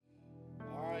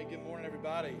Good morning,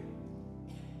 everybody.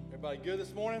 Everybody good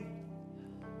this morning?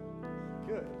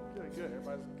 Good.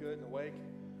 Everybody's good and awake.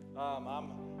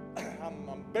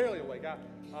 I'm barely awake.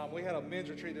 We had a men's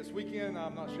retreat this weekend.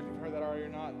 I'm not sure if you've heard that already or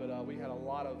not, but we had a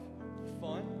lot of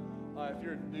fun. If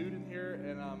you're a dude in here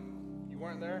and you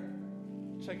weren't there,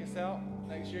 check us out.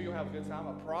 Next year you'll have a good time,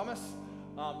 I promise.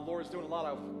 The Lord's doing a lot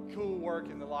of cool work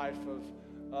in the life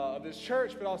of this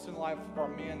church, but also in the life of our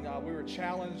men. We were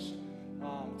challenged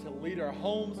to lead our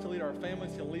homes, to lead our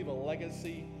families, to leave a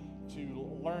legacy, to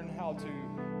learn how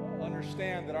to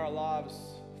understand that our lives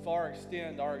far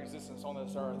extend our existence on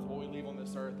this earth. What we leave on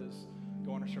this earth is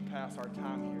going to surpass our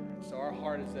time here. And so our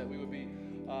heart is that we would be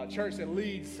a church that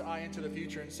leads into the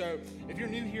future. And so if you're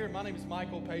new here, my name is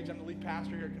Michael Page. I'm the lead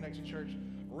pastor here at Connection Church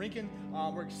Rincon.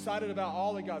 We're excited about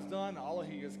all that God's done, all that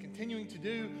He is continuing to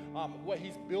do, what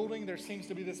He's building. There seems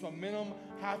to be this momentum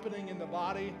happening in the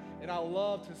body, and I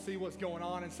love to see what's going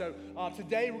on. And so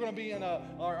today we're going to be in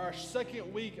our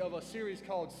second week of a series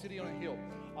called City on a Hill.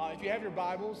 If you have your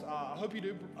Bibles, I hope you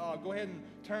do. Go ahead and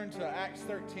turn to Acts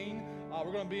 13.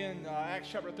 We're going to be in Acts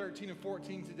chapter 13 and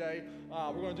 14 today.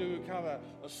 We're going to do kind of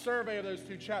a survey of those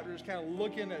two chapters, kind of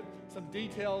looking at some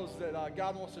details that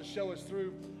God wants to show us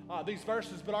through these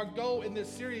verses. But our goal in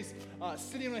this series,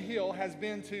 City on a Hill, has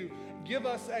been to give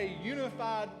us a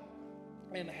unified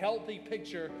and healthy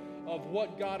picture of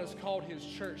what God has called His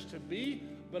church to be,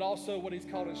 but also what He's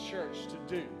called His church to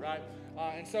do, right?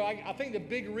 And so I think the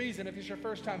big reason, if it's your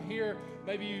first time here,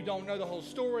 maybe you don't know the whole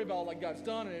story about what God's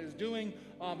done and is doing.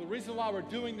 The reason why we're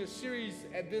doing this series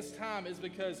at this time is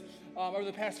because over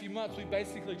the past few months, we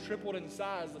basically tripled in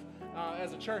size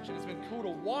as a church, and it's been cool to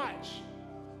watch.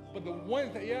 But the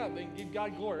one thing, give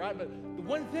God glory, right? But the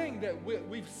one thing that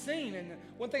we've seen, and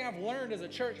one thing I've learned as a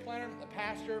church planner, a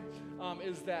pastor,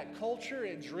 is that culture,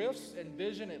 it drifts, and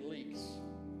vision, it leaks.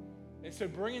 And so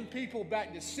bringing people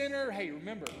back to center, hey,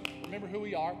 remember who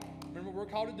we are. Remember what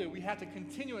we're called to do. We have to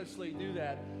continuously do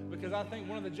that, because I think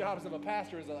one of the jobs of a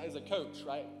pastor is a coach,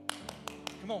 right?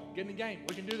 Come on, get in the game.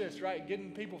 We can do this, right?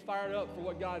 Getting people fired up for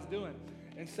what God's doing.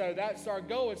 And so that's our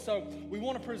goal. And so we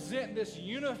want to present this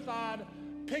unified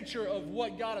picture of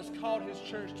what God has called His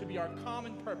church to be, our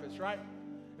common purpose, right?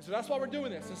 And so that's why we're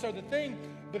doing this. And so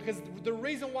because the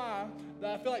reason why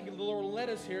that I feel like the Lord led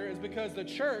us here is because the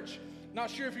church, not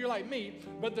sure if you're like me,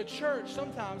 but the church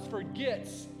sometimes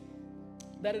forgets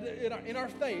that in our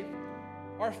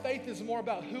faith is more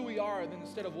about who we are than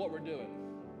instead of what we're doing,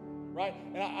 right?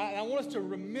 And I want us to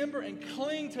remember and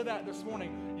cling to that this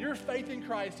morning. Your faith in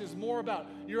Christ is more about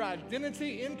your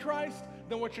identity in Christ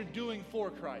than what you're doing for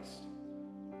Christ,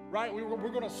 right? We're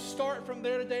going to start from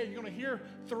there today. You're going to hear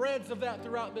threads of that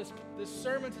throughout this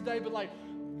sermon today, but like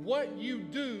what you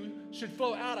do should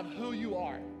flow out of who you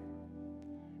are.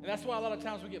 And that's why a lot of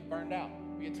times we get burned out,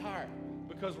 we get tired,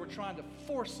 because we're trying to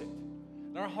force it.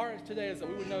 And our heart today is that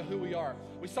we would know who we are.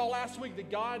 We saw last week that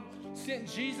God sent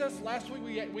Jesus. Last week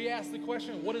we asked the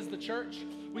question, what is the church?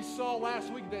 We saw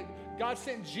last week that God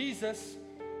sent Jesus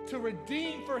to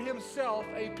redeem for Himself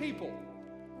a people.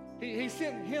 He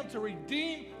sent Him to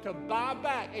redeem, to buy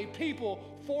back a people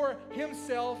for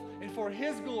Himself and for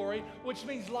His glory, which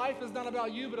means life is not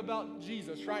about you, but about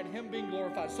Jesus, right? Him being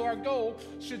glorified. So our goal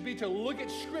should be to look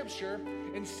at Scripture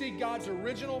and see God's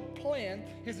original plan,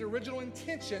 His original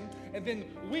intention, and then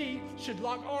we should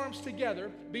lock arms together,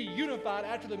 be unified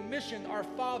after the mission our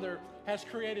Father has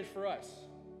created for us,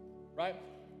 right?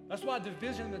 That's why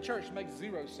division in the church makes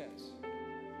zero sense.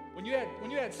 When you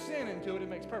add sin into it, it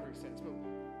makes perfect sense,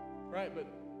 right? But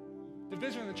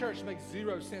division in the church makes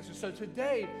zero sense. And so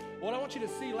today, what I want you to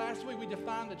see, last week we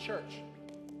defined the church,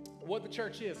 what the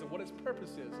church is and what its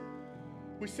purpose is.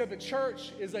 We said the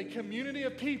church is a community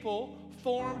of people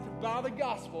formed by the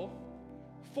gospel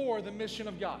for the mission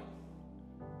of God.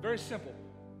 Very simple.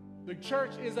 The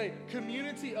church is a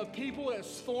community of people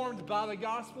that's formed by the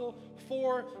gospel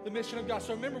for the mission of God.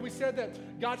 So remember, we said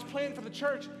that God's plan for the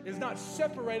church is not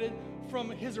separated from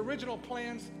His original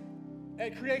plans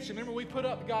at creation. Remember, we put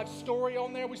up God's story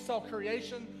on there. We saw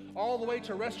creation all the way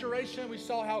to restoration. We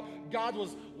saw how God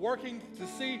was working to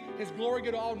see His glory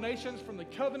go to all nations, from the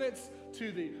covenants to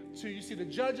you see the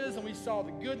judges, and we saw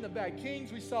the good and the bad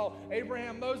kings. We saw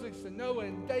Abraham, Moses, and Noah,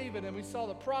 and David, and we saw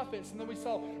the prophets, and then we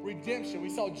saw redemption. We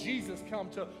saw Jesus come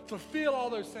to fulfill all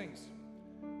those things.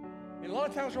 And a lot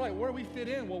of times we're like, where do we fit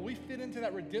in? Well, we fit into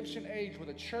that redemption age where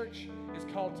the church is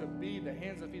called to be the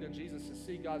hands and feet of Jesus, to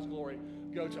see God's glory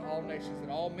go to all nations, and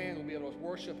all men will be able to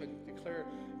worship and declare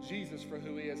Jesus for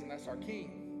who He is, and that's our King.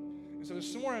 And so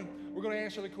this morning, we're going to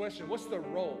answer the question, what's the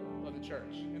role of the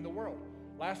church in the world?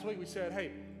 Last week we said,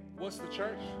 hey, what's the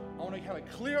church? I want to have a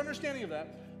clear understanding of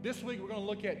that. This week, we're going to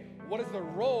look at what is the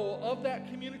role of that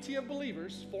community of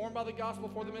believers formed by the gospel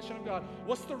for the mission of God.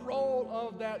 What's the role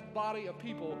of that body of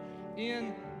people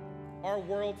in our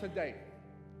world today?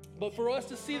 But for us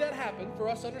to see that happen, for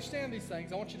us to understand these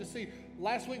things, I want you to see,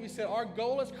 last week we said our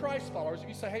goal as Christ followers, if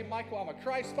you say, hey, Michael, I'm a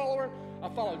Christ follower, I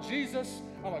follow Jesus,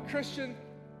 I'm a Christian,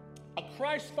 a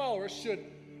Christ follower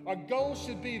our goal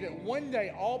should be that one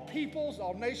day all peoples,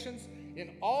 all nations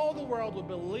in all the world will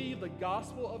believe the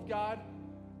gospel of God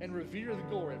and revere the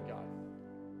glory of God.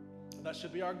 That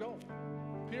should be our goal,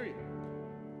 period.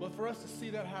 But for us to see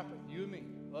that happen, you and me,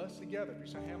 us together, if you're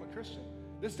saying, hey, I'm a Christian,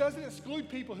 this doesn't exclude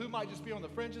people who might just be on the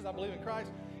fringes. I believe in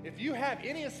Christ. If you have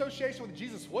any association with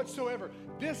Jesus whatsoever,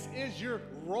 this is your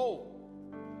role.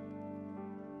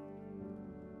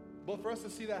 But for us to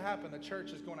see that happen, the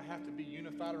church is going to have to be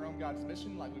unified around God's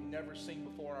mission like we've never seen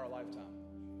before in our lifetime.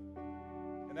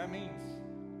 And that means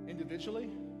individually,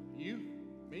 you,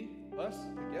 me, us,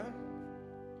 together,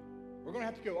 we're going to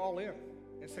have to go all in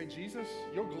and say, Jesus,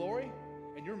 your glory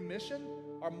and your mission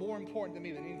are more important to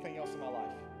me than anything else in my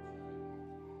life.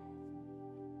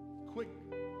 Quick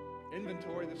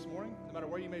inventory this morning, no matter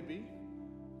where you may be.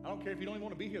 I don't care if you don't even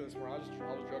want to be here this morning. I was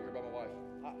joking about my wife.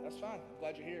 That's fine. I'm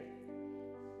glad you're here.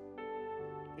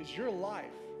 Is your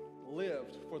life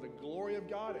lived for the glory of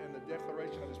God and the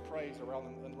declaration of His praise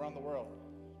around the world?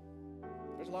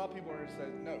 There's a lot of people who say,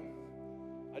 no.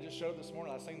 I just showed up this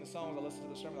morning. I sing the songs. I listen to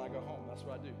the sermon. I go home. That's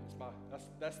what I do.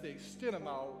 That's the extent of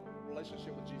my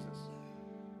relationship with Jesus.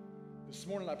 This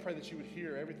morning, I pray that you would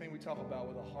hear everything we talk about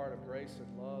with a heart of grace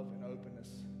and love and openness.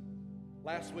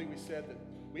 Last week, we said that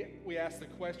we asked the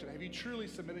question, have you truly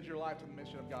submitted your life to the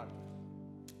mission of God?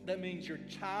 That means your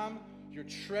time, your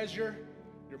treasure,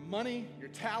 your money, your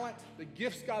talent, the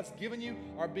gifts God's given you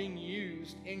are being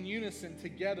used in unison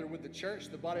together with the church,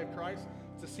 the body of Christ,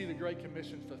 to see the Great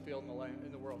Commission fulfilled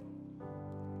in the world.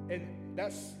 And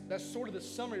that's sort of the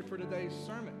summary for today's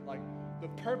sermon. Like, the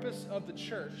purpose of the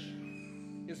church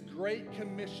is Great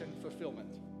Commission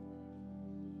fulfillment.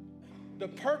 The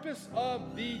purpose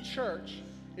of the church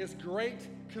is Great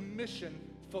Commission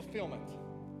fulfillment.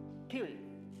 Period.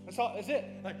 That's it.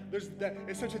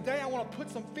 And so today I want to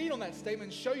put some feet on that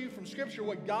statement and show you from Scripture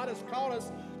what God has called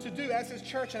us to do as His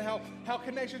church and how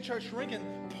Connection Church Lincoln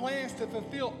plans to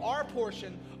fulfill our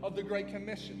portion of the Great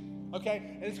Commission. Okay?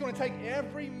 And it's going to take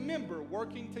every member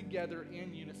working together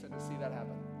in unison to see that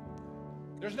happen.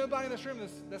 There's nobody in this room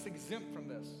that's exempt from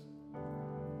this.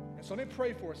 And so let me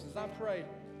pray for us. As I pray,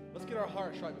 let's get our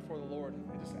hearts right before the Lord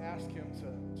and just ask Him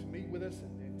to meet with us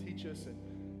and teach us and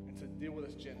to deal with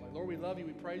us gently. Lord, we love you.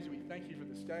 We praise you. We thank you for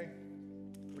this day.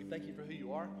 We thank you for who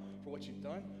you are, for what you've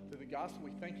done through the gospel.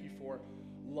 We thank you for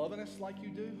loving us like you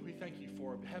do. We thank you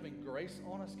for having grace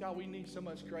on us. God, we need so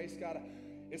much grace. God,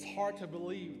 it's hard to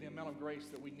believe the amount of grace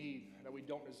that we need, that we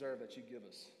don't deserve, that you give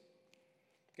us.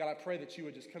 God, I pray that you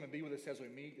would just come and be with us as we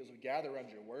meet, as we gather around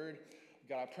your word.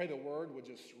 God, I pray the word would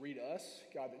just read us.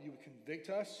 God, that you would convict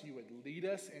us. You would lead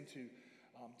us into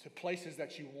to places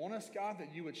that you want us, God,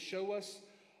 that you would show us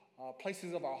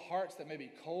places of our hearts that may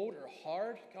be cold or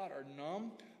hard, God, or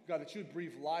numb. God, that you would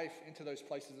breathe life into those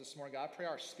places this morning. God, I pray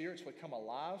our spirits would come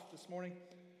alive this morning.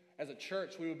 As a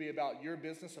church, we would be about your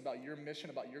business, about your mission,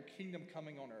 about your kingdom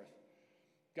coming on earth.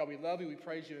 God, we love you. We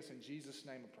praise you. It's in Jesus'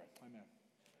 name we pray. Amen.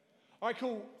 All right,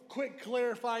 cool. Quick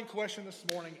clarifying question this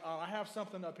morning. I have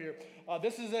something up here.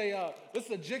 This is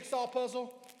a jigsaw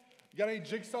puzzle. You got any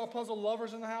jigsaw puzzle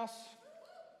lovers in the house?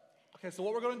 Okay, so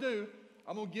what we're going to do,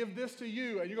 I'm going to give this to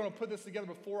you, and you're going to put this together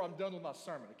before I'm done with my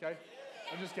sermon, okay?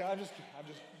 I'm just kidding.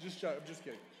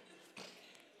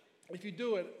 If you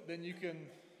do it, then you can,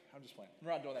 I'm just playing.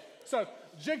 We're not doing that. So,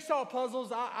 jigsaw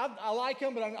puzzles, I like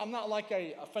them, but I'm not like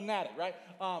a fanatic, right?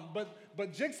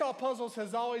 But jigsaw puzzles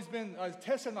has always been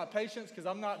testing my patience because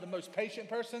I'm not the most patient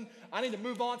person. I need to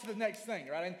move on to the next thing,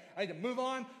 right? I need to move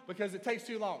on because it takes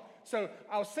too long. So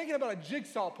I was thinking about a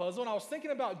jigsaw puzzle, and I was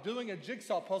thinking about doing a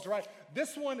jigsaw puzzle, right?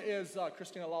 This one is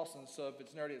Christina Lawson, so if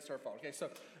it's nerdy, it's her fault. Okay, so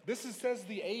this says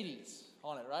the 80s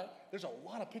on it, right? There's a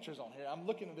lot of pictures on here. I'm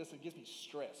looking at this, it gives me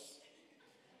stress.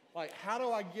 Like, how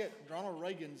do I get Ronald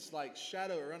Reagan's, like,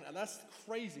 shadow around? And that's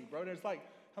crazy, bro. There's, like,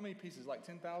 how many pieces? Like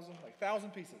 10,000? Like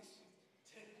 1,000 pieces.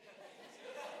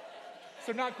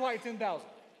 So not quite 10,000.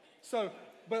 So,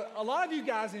 but a lot of you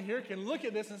guys in here can look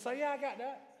at this and say, yeah, I got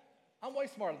that. I'm way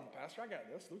smarter than the pastor. I got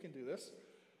this. We can do this.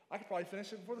 I could probably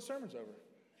finish it before the sermon's over.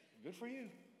 Good for you.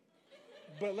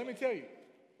 But let me tell you.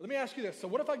 Let me ask you this. So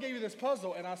what if I gave you this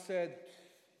puzzle and I said,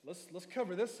 let's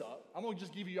cover this up. I'm going to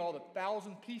just give you all the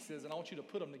 1,000 pieces and I want you to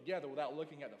put them together without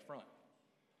looking at the front.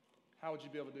 How would you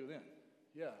be able to do it then?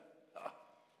 Yeah.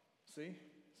 See?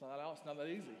 It's not that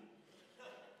easy.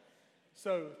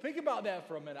 So think about that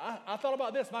for a minute. I thought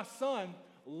about this. My son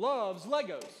loves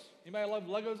Legos. Anybody love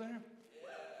Legos in here?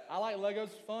 I like Legos.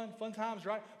 Fun times,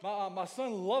 right? My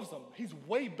son loves them. He's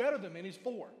way better than me, and he's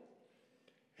 4.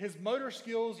 His motor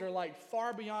skills are like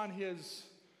far beyond his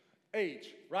age,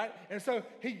 right? And so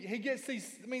he gets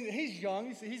these, I mean, he's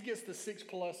young. He gets the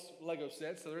 6+ Lego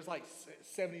sets, so there's like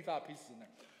 75 pieces in there.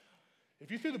 If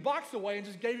you threw the box away and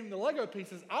just gave him the Lego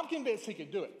pieces, I'm convinced he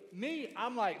could do it. Me,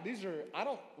 I'm like,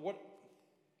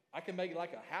 I can make it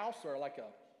like a house or like a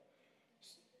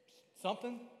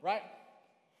something, right?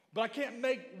 But I can't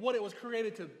make what it was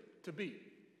created to be.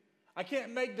 I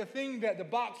can't make the thing that the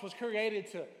box was created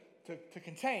to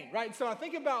contain, right? So I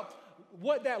think about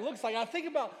what that looks like. I think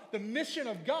about the mission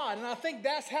of God, and I think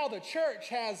that's how the church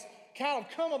has kind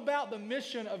of come about the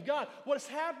mission of God. What's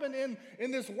happened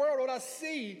in this world, what I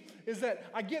see is that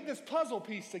I get this puzzle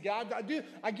piece together.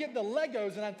 I get the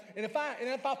Legos, and if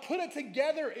I put it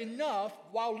together enough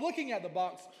while looking at the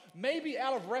box, maybe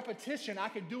out of repetition, I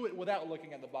could do it without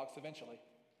looking at the box eventually,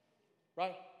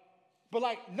 right? But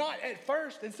like not at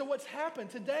first. And so what's happened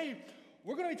today,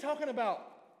 we're going to be talking about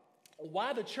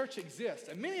why the church exists.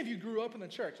 And many of you grew up in the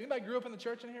church. Anybody grew up in the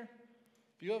church in here?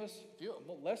 A few of us,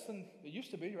 less than it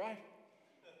used to be, right?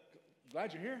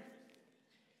 Glad you're here.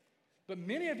 But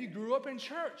many of you grew up in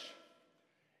church.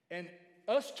 And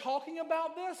us talking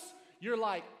about this, you're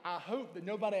like, I hope that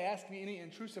nobody asks me any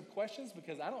intrusive questions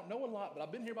because I don't know a lot, but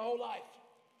I've been here my whole life,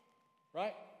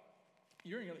 right?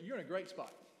 You're in a great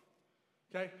spot,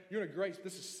 okay?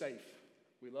 This is safe.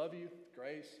 We love you,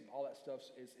 grace, and all that stuff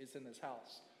is in this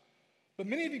house. But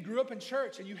many of you grew up in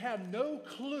church and you have no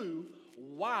clue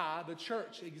why the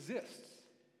church exists.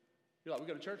 You're like, we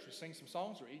go to church, we sing some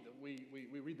songs, we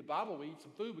read the Bible, we eat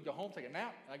some food, we go home, take a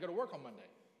nap, and I go to work on Monday.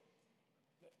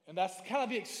 And that's kind of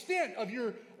the extent of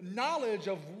your knowledge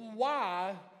of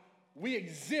why we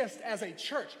exist as a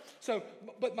church. So,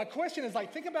 but my question is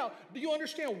like, think about, do you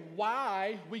understand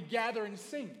why we gather and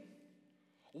sing?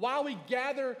 Why we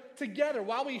gather together,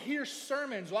 why we hear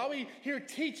sermons, why we hear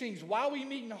teachings, why we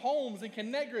meet in homes and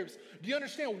connect groups. Do you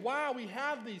understand why we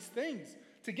have these things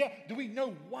together? Do we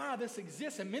know why this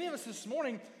exists? And many of us this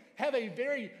morning have a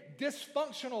very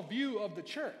dysfunctional view of the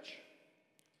church.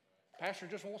 Pastor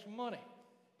just wants money.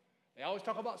 They always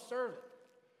talk about serving.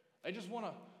 They just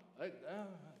want to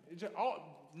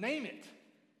name it,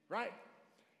 right?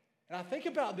 And I think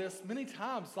about this many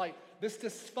times, like this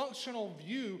dysfunctional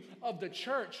view of the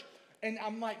church. And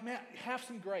I'm like, man, have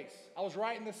some grace. I was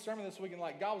writing this sermon this week and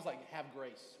like God was like, have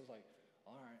grace. I was like,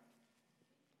 all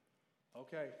right.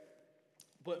 Okay.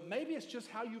 But maybe it's just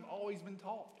how you've always been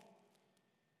taught.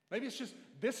 Maybe it's just,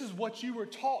 this is what you were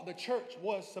taught the church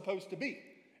was supposed to be.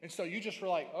 And so you just were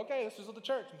like, okay, this is the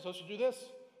church. I'm supposed to do this.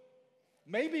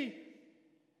 Maybe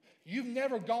you've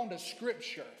never gone to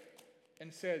Scripture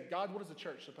and said, God, what is the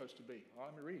church supposed to be? Well,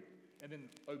 let me read. And then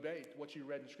obey what you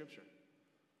read in Scripture.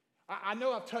 I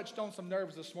know I've touched on some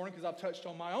nerves this morning because I've touched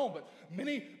on my own, but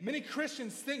many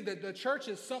Christians think that the church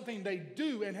is something they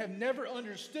do and have never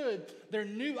understood their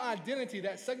new identity,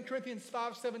 that 2 Corinthians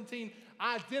 5:17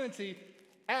 identity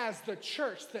as the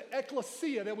church, the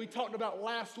ecclesia that we talked about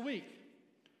last week.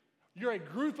 You're a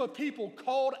group of people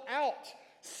called out,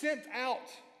 sent out,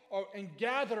 and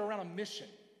gathered around a mission,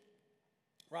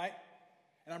 right?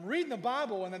 And I'm reading the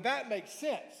Bible, and then that makes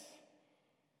sense.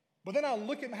 But then I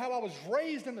look at how I was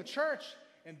raised in the church,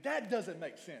 and that doesn't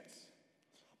make sense.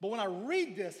 But when I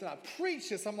read this and I preach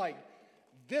this, I'm like,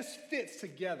 this fits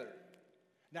together.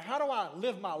 Now, how do I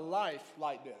live my life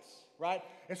like this, right?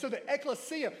 And so the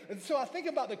ecclesia, and so I think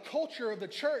about the culture of the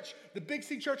church, the Big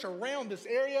C church around this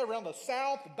area, around the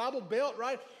South, the Bible Belt,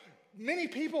 right? Many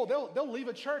people, they'll leave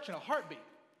a church in a heartbeat.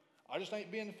 I just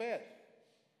ain't being fed,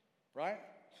 right?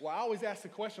 Well, I always ask the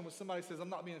question when somebody says, I'm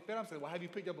not being fed, I'm saying, well, have you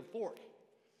picked up a fork?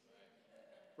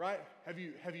 Right? Have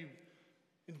you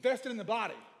invested in the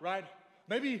body, right?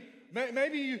 Maybe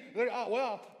you,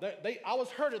 I was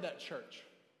hurt at that church.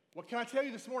 Well, can I tell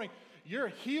you this morning, you're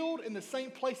healed in the same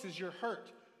places you're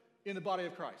hurt in the body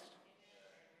of Christ.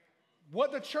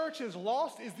 What the church has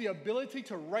lost is the ability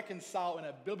to reconcile in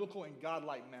a biblical and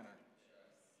godlike manner.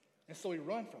 And so we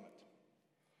run from it.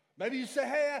 Maybe you say,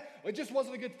 hey, it just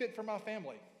wasn't a good fit for my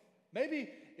family. Maybe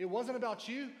it wasn't about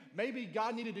you. Maybe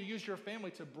God needed to use your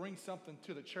family to bring something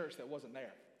to the church that wasn't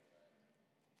there.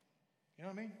 You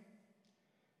know what I mean?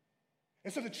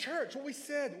 And so the church, what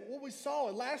we saw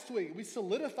last week, we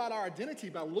solidified our identity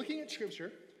by looking at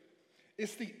Scripture.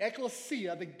 It's the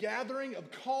ecclesia, the gathering of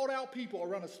called out people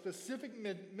around a specific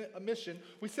mission.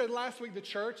 We said last week the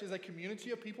church is a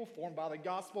community of people formed by the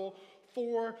gospel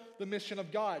for the mission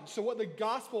of God. So what the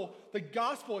gospel,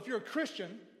 if you're a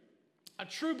Christian, a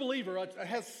true believer,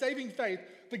 has saving faith,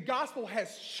 the gospel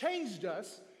has changed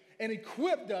us and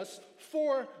equipped us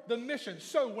for the mission.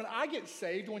 So when I get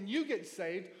saved, when you get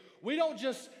saved, we don't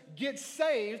just get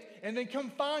saved and then come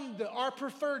find our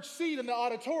preferred seat in the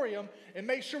auditorium and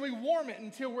make sure we warm it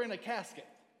until we're in a casket.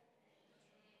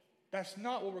 That's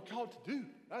not what we're called to do.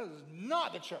 That is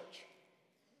not the church.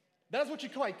 That's what you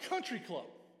call a country club.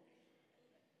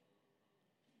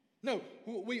 No,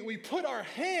 we put our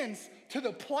hands to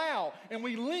the plow and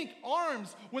we link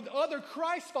arms with other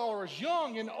Christ followers,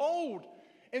 young and old,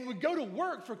 and we go to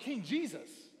work for King Jesus.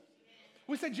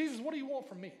 We say, Jesus, what do you want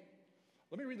from me?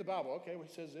 Let me read the Bible. Okay, well,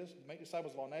 he says this, make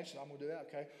disciples of all nations. I'm going to do that.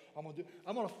 Okay, I'm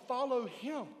going to follow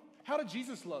him. How did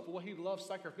Jesus love? Well, he loved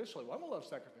sacrificially. Well, I'm going to love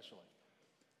sacrificially.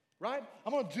 Right?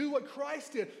 I'm going to do what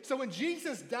Christ did. So when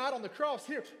Jesus died on the cross,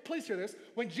 here, please hear this.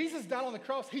 When Jesus died on the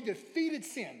cross, he defeated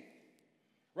sin.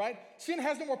 Right? Sin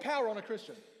has no more power on a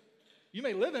Christian. You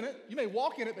may live in it, you may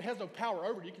walk in it, but it has no power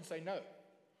over it. You can say no.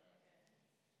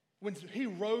 When he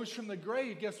rose from the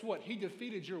grave, guess what? He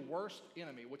defeated your worst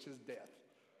enemy, which is death.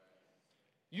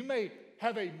 You may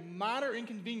have a minor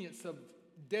inconvenience of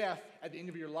death at the end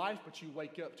of your life, but you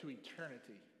wake up to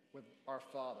eternity with our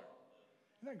Father.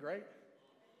 Isn't that great?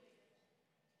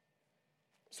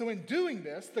 So in doing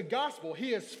this, the gospel,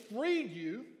 he has freed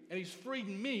you, and he's freed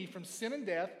me from sin and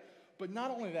death. But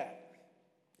not only that,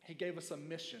 he gave us a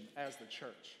mission as the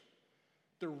church.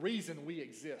 The reason we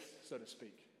exist, so to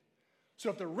speak. So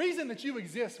if the reason that you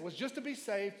exist was just to be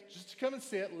saved, just to come and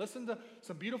sit, listen to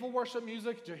some beautiful worship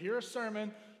music, to hear a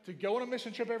sermon, to go on a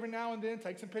mission trip every now and then,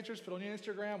 take some pictures, put on your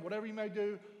Instagram, whatever you may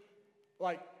do,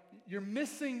 like, you're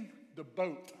missing the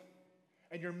boat.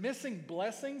 And you're missing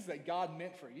blessings that God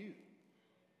meant for you.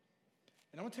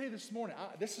 And I'm going to tell you this morning,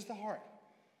 this is the heart.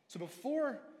 So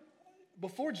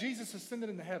before Jesus ascended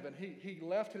into heaven, he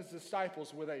left his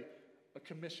disciples with a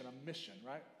commission, a mission,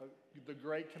 right? The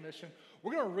Great Commission.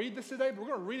 We're going to read this today, but we're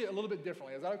going to read it a little bit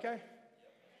differently. Is that okay?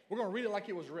 We're going to read it like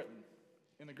it was written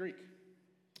in the Greek.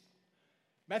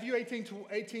 Matthew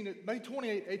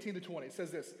 28, 18 to 20. It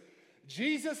says this.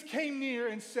 Jesus came near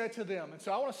and said to them. And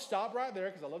so I want to stop right there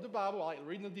because I love the Bible. I like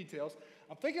reading the details.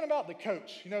 I'm thinking about the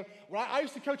coach. You know, when I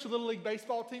used to coach a Little League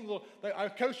baseball team. I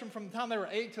coached them from the time they were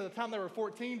 8 to the time they were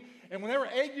 14. And when they were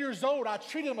 8 years old, I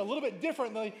treated them a little bit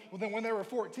differently than when they were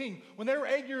 14. When they were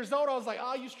 8 years old, I was like,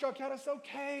 oh, you struck out. It's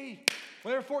okay.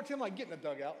 When they were 14, I'm like, get in the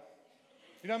dugout.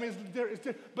 You know what I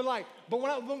mean? But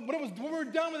when we were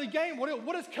done with the game,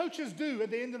 what does coaches do at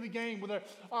the end of the game? When they're,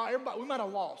 everybody, we might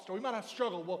have lost or we might have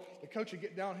struggled. Well, the coach would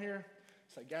get down here,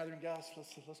 say, gathering guys,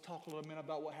 let's talk a little bit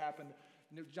about what happened.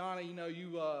 Johnny, you know,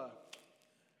 you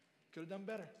could have done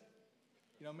better.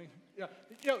 You know what I mean?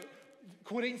 You know,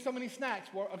 quit eating so many snacks.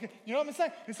 Well, okay, you know what I'm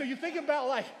saying? And so you think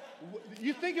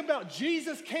about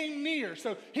Jesus came near.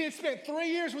 So he had spent 3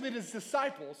 years with his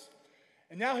disciples,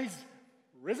 and now he's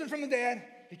risen from the dead.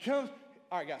 He comes.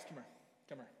 All right, guys, come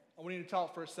here. I want you to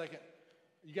talk for a second.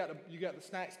 You got the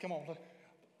snacks. Come on.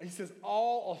 He says,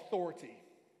 all authority.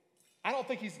 I don't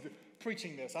think he's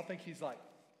preaching this. I think he's like,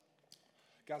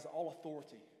 guys, all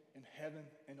authority in heaven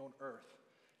and on earth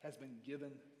has been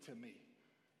given to me.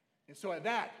 And so at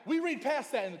that, we read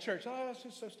past that in the church. Oh, that's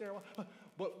just so sterile.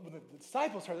 But when the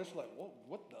disciples heard this, they're like,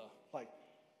 what the? Like,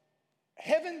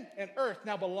 heaven and earth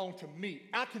now belong to me.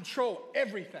 I control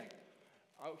everything.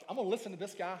 I'm going to listen to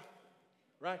this guy,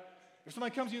 right? If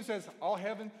somebody comes to you and says, all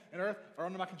heaven and earth are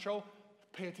under my control,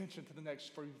 pay attention to the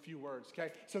next few words,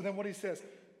 okay? So then what he says,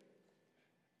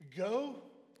 go,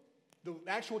 the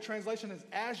actual translation is,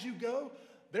 as you go,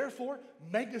 therefore,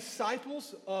 make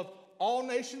disciples of all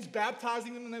nations,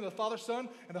 baptizing them in the name of the Father, Son,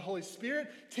 and the Holy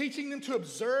Spirit, teaching them to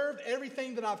observe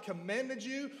everything that I've commanded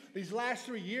you these last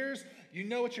 3 years. You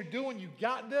know what you're doing. You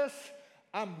got this.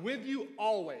 I'm with you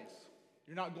always.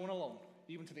 You're not going alone,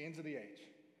 even to the ends of the age.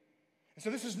 And so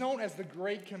this is known as the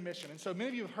Great Commission. And so many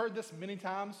of you have heard this many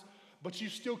times, but you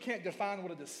still can't define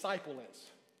what a disciple is.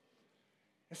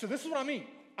 And so this is what I mean.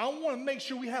 I want to make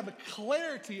sure we have a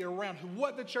clarity around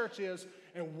what the church is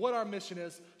and what our mission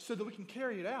is so that we can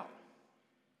carry it out.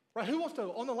 Right? Who wants to,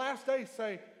 on the last day,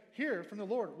 say, hear from the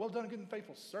Lord, well done, good and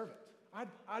faithful servant?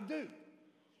 I do.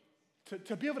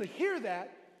 To be able to hear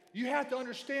that, you have to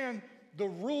understand the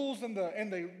rules and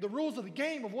the rules of the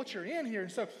game of what you're in here.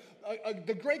 And so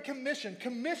the Great Commission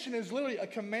is literally a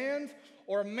command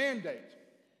or a mandate.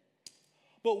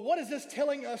 But what is this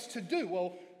telling us to do?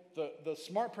 Well, the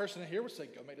smart person here would say,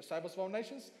 go make disciples of all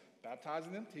nations,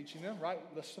 baptizing them, teaching them, right?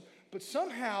 But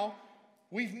somehow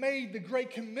we've made the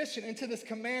Great Commission into this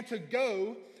command to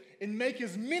go and make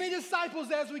as many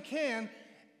disciples as we can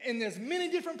in as many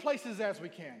different places as we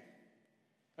can.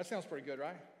 That sounds pretty good,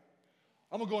 right?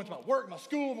 I'm going to go into my work, my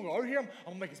school. I'm going to go over here. I'm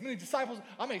going to make as many disciples.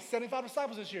 I made 75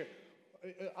 disciples this year.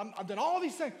 I've done all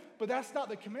these things. But that's not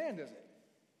the command, is it?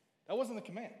 That wasn't the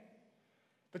command.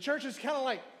 The church is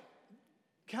kind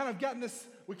of gotten this,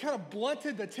 we kind of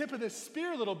blunted the tip of this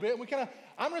spear a little bit.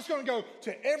 I'm just going to go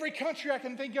to every country I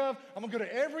can think of. I'm going to go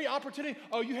to every opportunity.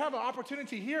 Oh, you have an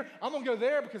opportunity here. I'm going to go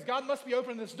there because God must be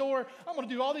opening this door. I'm going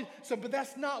to do all these. But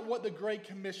that's not what the Great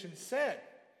Commission said.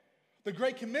 The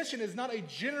Great Commission is not a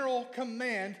general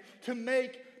command to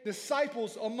make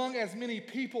disciples among as many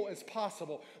people as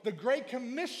possible. The Great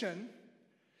Commission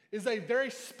is a very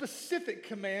specific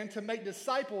command to make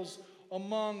disciples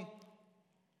among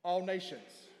all nations.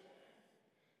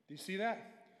 Do you see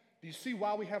that? Do you see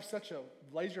why we have such a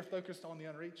laser focus on the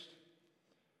unreached?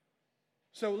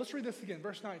 So let's read this again.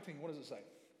 Verse 19, what does it say?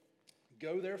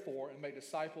 Go therefore and make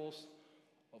disciples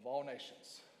of all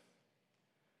nations.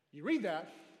 You read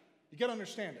that, you got to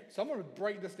understand it. So I'm going to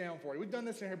break this down for you. We've done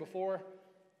this in here before.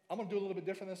 I'm going to do a little bit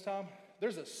different this time.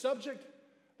 There's a subject,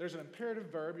 there's an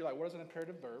imperative verb. You're like, what is an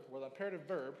imperative verb? Well, the imperative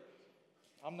verb,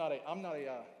 I'm not an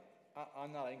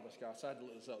English guy, so I had to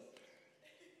look this up.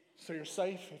 So you're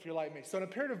safe if you're like me. So an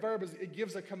imperative verb is it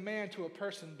gives a command to a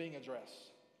person being addressed.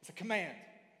 It's a command.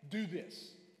 Do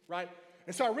this, right?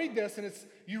 And so I read this, and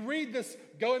you read this,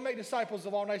 go and make disciples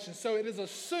of all nations. So it is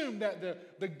assumed that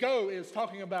the go is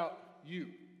talking about you.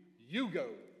 You go,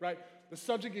 right? The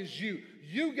subject is you.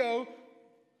 You go,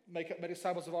 make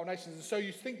disciples of all nations. And so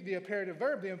you think the imperative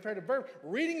verb,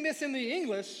 reading this in the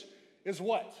English is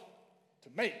what? To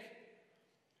make.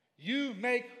 You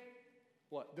make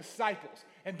what? Disciples.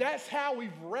 And that's how we've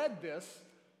read this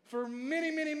for many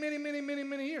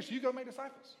years. You go make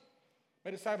disciples.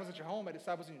 Make disciples at your home, make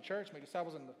disciples in your church, make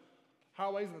disciples in the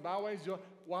highways and the byways.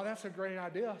 Wow, that's a great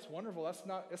idea. It's wonderful.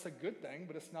 It's a good thing,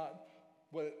 but it's not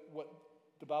what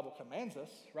the Bible commands us,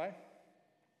 right?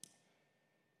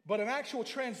 But an actual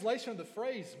translation of the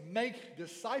phrase, make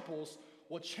disciples,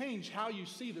 will change how you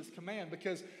see this command,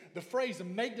 because the phrase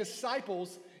make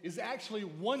disciples is actually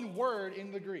one word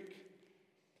in the Greek.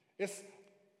 It's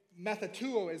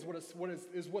mathetuo is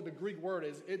what the Greek word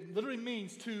is. It literally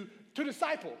means to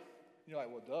disciple. You're like,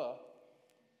 well, duh.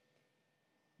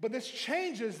 But this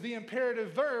changes the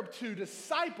imperative verb to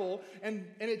disciple, and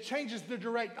it changes the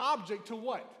direct object to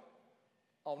what?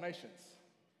 All nations.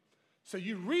 So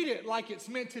you read it like it's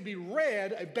meant to be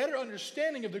read. A better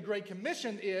understanding of the Great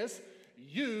Commission is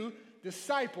you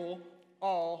disciple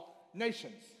all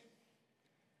nations.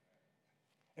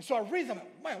 And so I read them,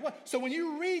 man, what? So when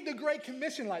you read the Great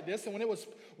Commission like this, and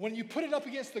when you put it up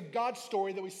against the God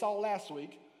story that we saw last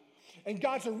week, and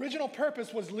God's original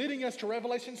purpose was leading us to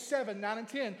Revelation 7, 9, and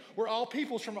 10, where all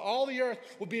peoples from all the earth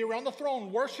will be around the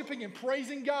throne, worshiping and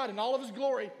praising God in all of his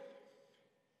glory.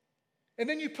 And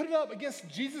then you put it up against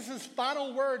Jesus'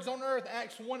 final words on earth,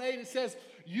 Acts 1:8, it says,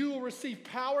 you will receive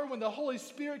power when the Holy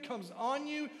Spirit comes on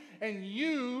you, and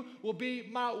you will be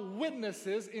my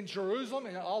witnesses in Jerusalem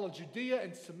and all of Judea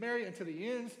and Samaria and to the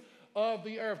ends of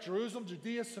the earth. Jerusalem,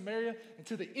 Judea, Samaria, and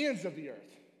to the ends of the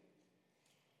earth.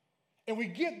 And we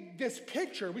get this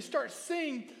picture, we start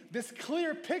seeing this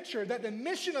clear picture that the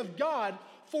mission of God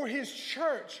for his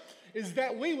church is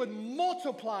that we would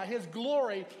multiply his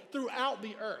glory throughout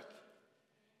the earth.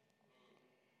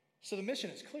 So the mission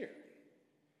is clear.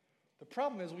 The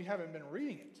problem is we haven't been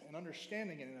reading it and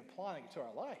understanding it and applying it to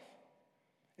our life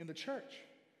in the church.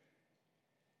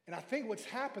 And I think what's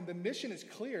happened, the mission is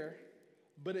clear,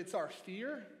 but it's our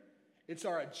fear, it's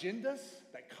our agendas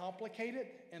that complicate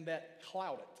it and that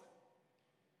cloud it.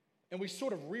 And we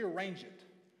sort of rearrange it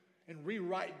and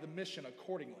rewrite the mission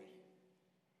accordingly.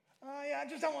 I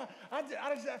just don't want. I'm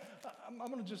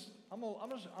gonna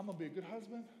be a good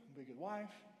husband, be a good wife,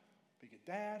 be a good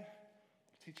dad,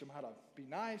 teach them how to be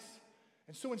nice.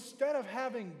 And so instead of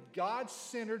having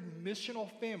God-centered missional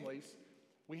families,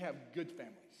 we have good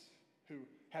families who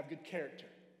have good character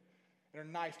and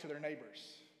are nice to their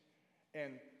neighbors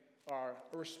and are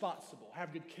responsible,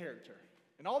 have good character.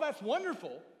 And all that's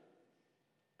wonderful,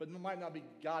 but it might not be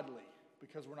godly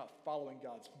because we're not following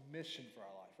God's mission for our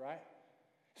life, right?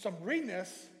 So I'm reading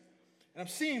this, and I'm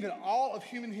seeing that all of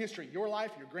human history, your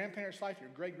life, your grandparents' life, your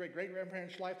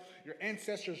great-great-great-grandparents' life, your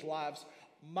ancestors' lives,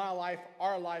 my life,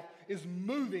 our life, is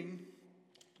moving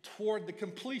toward the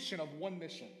completion of one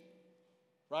mission,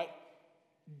 right?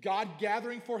 God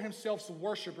gathering for himself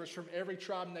worshipers from every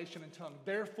tribe, nation, and tongue.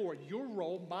 Therefore, your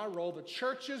role, my role, the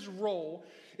church's role,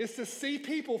 is to see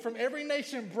people from every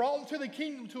nation brought into the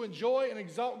kingdom to enjoy and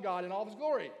exalt God in all of his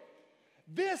glory.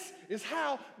 This is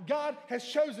how God has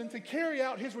chosen to carry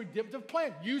out his redemptive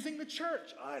plan, using the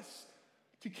church, us,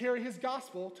 to carry his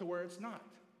gospel to where it's not.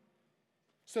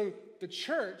 So the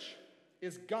church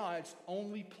is God's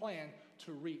only plan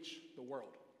to reach the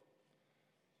world.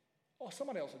 Oh,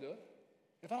 somebody else will do it.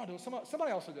 If I don't do it,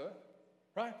 somebody else will do it,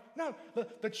 right? No,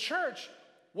 the church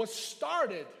was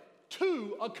started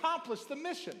to accomplish the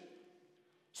mission.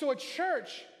 So a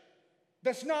church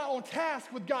that's not on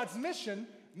task with God's mission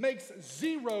makes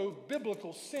zero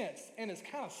biblical sense, and it's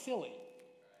kind of silly.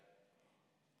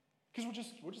 Because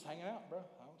we're just hanging out, bro.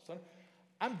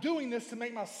 I'm doing this to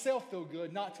make myself feel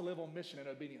good, not to live on mission and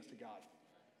obedience to God.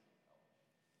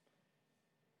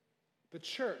 The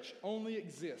church only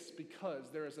exists because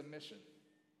there is a mission.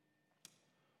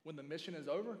 When the mission is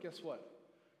over, guess what?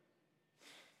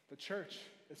 The church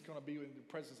is going to be in the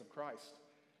presence of Christ,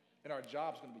 and our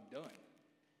job's going to be done.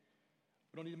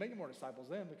 We don't need to make any more disciples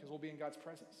then because we'll be in God's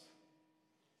presence.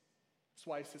 That's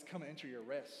why he says, come and enter your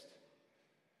rest.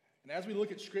 And as we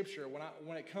look at Scripture,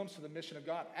 when it comes to the mission of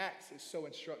God, Acts is so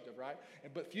instructive, right?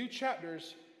 But few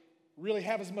chapters really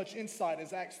have as much insight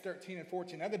as Acts 13 and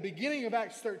 14. At the beginning of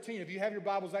Acts 13, if you have your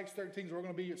Bibles, Acts 13 is where we're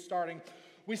going to be starting,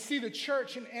 we see the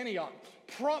church in Antioch,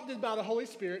 prompted by the Holy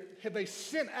Spirit, they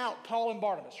sent out Paul and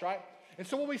Barnabas, right? And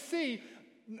so what we see,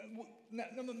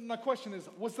 my question is,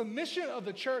 was the mission of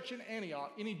the church in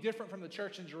Antioch any different from the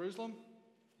church in Jerusalem?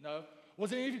 No.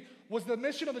 Was the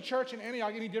mission of the church in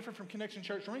Antioch any different from Connection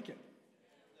Church Lincoln?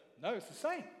 No, it's the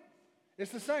same.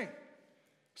 It's the same.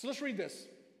 So let's read this.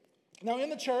 Now in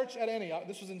the church at Antioch,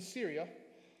 this was in Syria,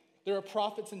 there are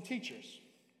prophets and teachers.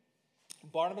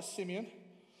 Barnabas, Simeon,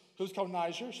 who's called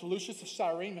Niger, Lucius of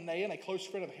Cyrene, Manaen, a close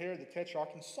friend of Herod the Tetrarch,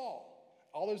 and Saul.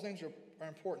 All those names are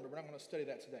important, but we're not going to study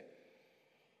that today.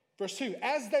 Verse 2,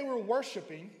 as they were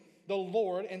worshiping the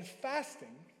Lord and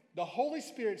fasting, the Holy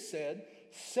Spirit said,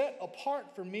 set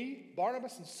apart for me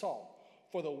Barnabas and Saul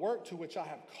for the work to which I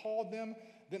have called them.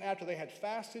 Then after they had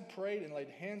fasted, prayed, and laid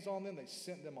hands on them, they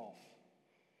sent them off.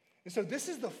 And so this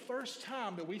is the first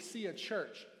time that we see a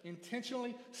church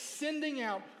intentionally sending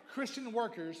out Christian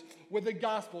workers with the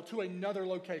gospel to another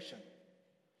location.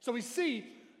 So we see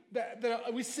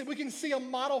we can see a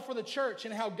model for the church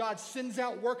in how God sends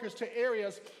out workers to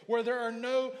areas where there are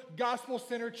no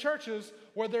gospel-centered churches,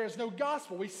 where there is no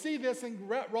gospel. We see this in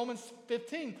Romans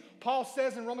 15. Paul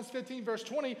says in Romans 15, verse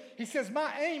 20, he says,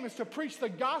 my aim is to preach the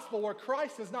gospel where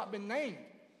Christ has not been named,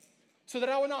 so that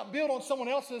I would not build on someone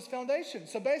else's foundation.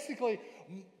 So basically,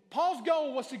 Paul's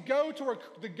goal was to go to where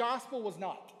the gospel was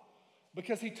not,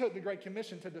 because he took the Great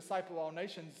Commission to disciple all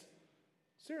nations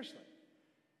seriously.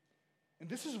 And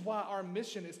this is why our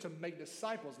mission is to make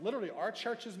disciples. Literally, our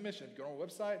church's mission, if you go on our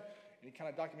website, any kind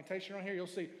of documentation on here, you'll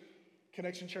see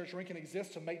Connection Church Lincoln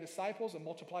exists to make disciples and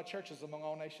multiply churches among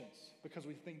all nations, because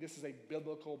we think this is a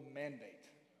biblical mandate.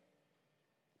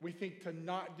 We think to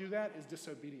not do that is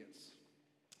disobedience.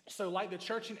 So like the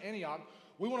church in Antioch,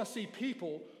 we want to see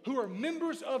people who are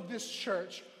members of this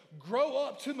church grow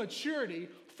up to maturity,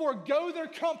 forego their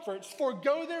comforts,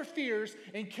 forego their fears,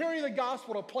 and carry the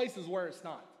gospel to places where it's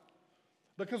not,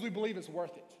 because we believe it's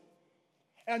worth it.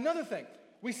 And another thing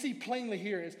we see plainly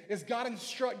here is God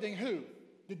instructing who?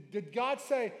 Did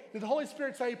the Holy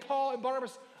Spirit say, Paul and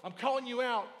Barnabas, I'm calling you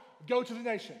out, go to the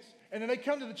nations? And then they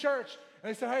come to the church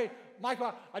and they say, hey,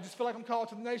 Michael, I just feel like I'm called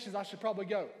to the nations, I should probably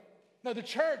go. No, the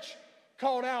church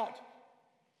called out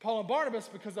Paul and Barnabas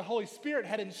because the Holy Spirit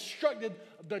had instructed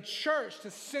the church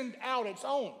to send out its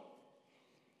own.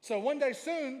 So one day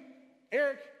soon,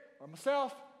 Eric or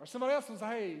myself or somebody else will say,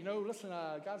 hey, listen,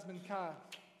 God's been kind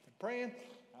of praying.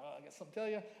 I got something to tell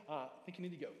you. I think you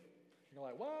need to go. You're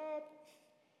like, what?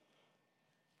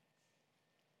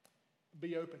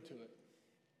 Be open to it.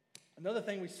 Another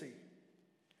thing we see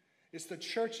is the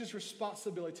church's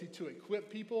responsibility to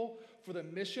equip people for the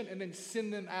mission and then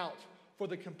send them out for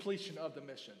the completion of the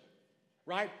mission.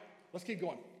 Right? Let's keep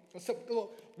going. So,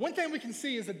 one thing we can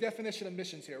see is the definition of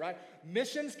missions here, right?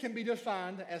 Missions can be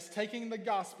defined as taking the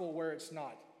gospel where it's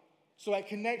not. So at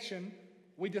Connection,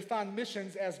 we define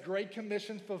missions as Great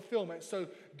Commission fulfillment. So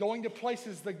going to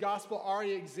places the gospel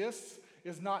already exists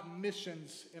is not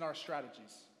missions in our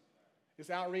strategies. It's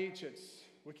outreach,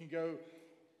 we can go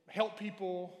help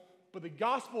people, but the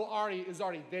gospel is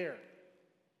already there.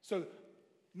 So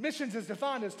missions is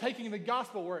defined as taking the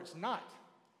gospel where it's not.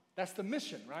 That's the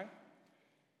mission, right?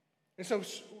 And so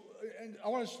I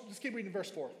want to just keep reading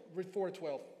verse 4, read 4 to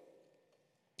 12.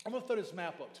 I'm going to throw this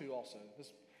map up too also.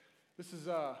 This is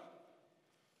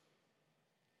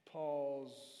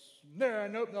Paul's,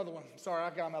 nope, another one. Sorry, I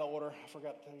got them out of order. I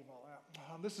forgot to tell you about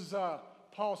that. This is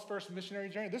Paul's first missionary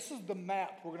journey. This is the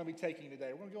map we're going to be taking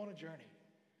today. We're going to go on a journey.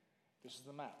 This is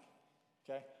the map,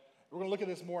 okay? We're going to look at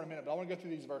this more in a minute, but I want to go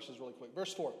through these verses really quick.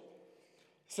 Verse 4.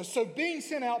 So being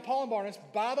sent out, Paul and Barnabas,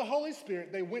 by the Holy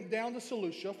Spirit, they went down to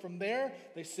Seleucia. From there,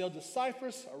 they sailed to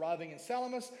Cyprus, arriving in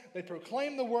Salamis. They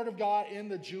proclaimed the word of God in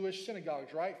the Jewish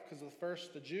synagogues, right? Because of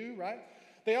the Jew, right?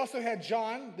 They also had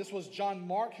John, this was John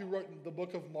Mark, who wrote the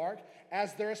book of Mark,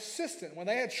 as their assistant. When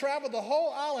they had traveled the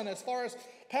whole island as far as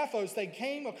Paphos, they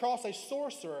came across a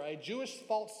sorcerer, a Jewish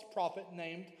false prophet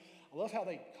named, I love how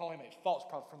they call him a false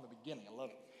prophet from the beginning. I love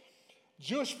it.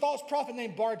 Jewish false prophet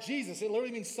named Bar-Jesus. It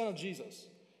literally means son of Jesus.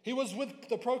 He was with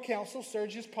the proconsul,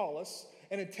 Sergius Paulus,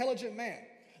 an intelligent man.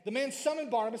 The man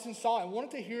summoned Barnabas and Saul and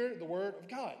wanted to hear the word of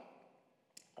God.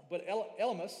 But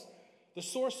Elymas, the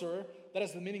sorcerer, that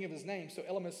is the meaning of his name. So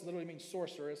Elymas literally means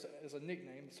sorcerer as a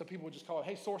nickname. So people would just call him,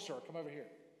 hey, sorcerer, come over here,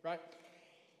 right?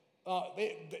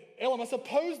 Elymas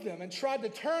opposed them and tried to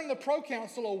turn the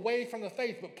proconsul away from the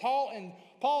faith. But Saul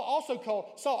also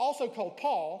called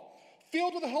Paul,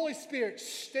 filled with the Holy Spirit,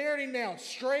 stared him down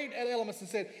straight at Elymas and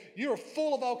said, you are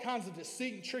full of all kinds of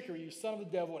deceit and trickery, you son of the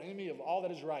devil, and enemy of all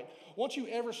that is right. Won't you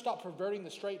ever stop perverting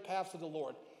the straight paths of the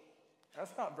Lord?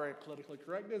 That's not very politically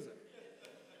correct, is it?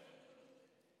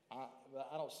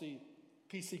 I don't see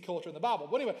PC culture in the Bible.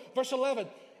 But anyway, verse 11,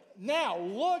 now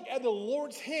look at the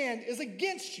Lord's hand is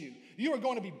against you. You are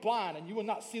going to be blind, and you will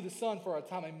not see the sun for a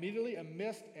time. Immediately a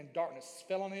mist and darkness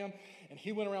fell on him, and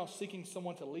he went around seeking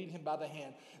someone to lead him by the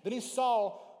hand. When he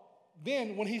saw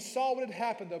what had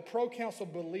happened, the proconsul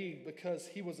believed because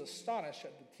he was astonished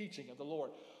at the teaching of the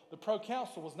Lord. The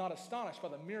proconsul was not astonished by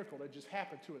the miracle that just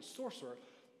happened to a sorcerer.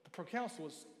 The proconsul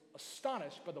was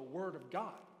astonished by the word of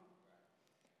God.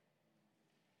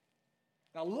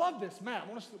 Now, I love this map. I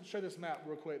want to show this map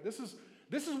real quick. This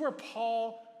is where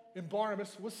Paul and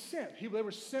Barnabas was sent. They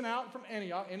were sent out from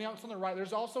Antioch. Antioch's on the right.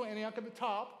 There's also Antioch at the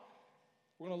top.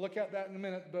 We're going to look at that in a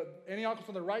minute. But Antioch is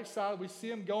on the right side. We see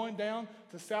them going down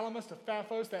to Salamis, to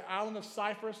Paphos, the island of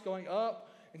Cyprus, going up.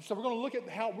 And so we're going to look at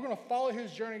how we're going to follow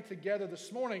his journey together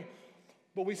this morning.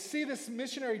 But we see this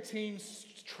missionary team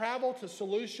travel to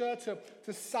Seleucia,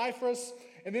 to Cyprus.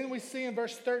 And then we see in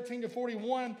verse 13 to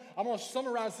 41, I'm going to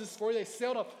summarize this for you. They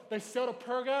sail to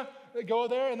Perga. They go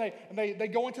there and they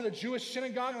go into the Jewish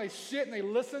synagogue and they sit and they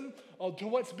listen to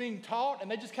what's being taught. And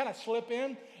they just kind of slip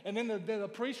in. And then the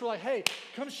priests were like, hey,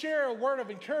 come share a word of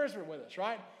encouragement with us,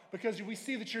 right? Because we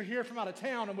see that you're here from out of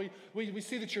town and we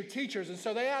see that you're teachers. And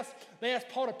so they asked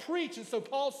Paul to preach. And so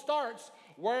Paul starts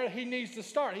where he needs to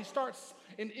start. He starts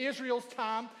in Israel's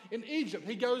time in Egypt.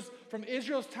 He goes from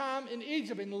Israel's time in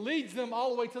Egypt and leads them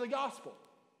all the way to the gospel.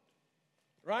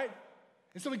 Right?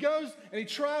 And so he goes and he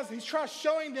tries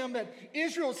showing them that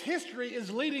Israel's history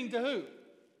is leading to who?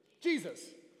 Jesus.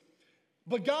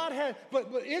 But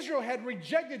Israel had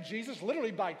rejected Jesus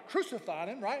literally by crucifying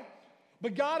him, right?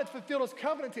 But God had fulfilled his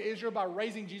covenant to Israel by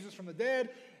raising Jesus from the dead.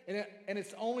 And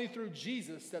it's only through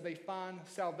Jesus that they find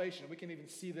salvation. We can even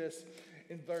see this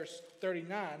in verse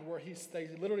 39 where they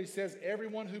literally says,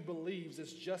 everyone who believes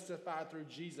is justified through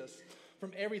Jesus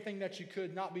from everything that you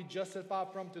could not be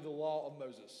justified from through the law of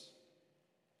Moses.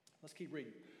 Let's keep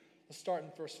reading. Let's start in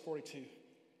verse 42.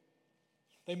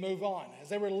 They move on. As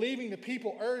they were leaving, the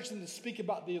people urged them to speak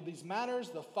about these matters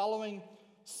the following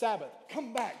Sabbath.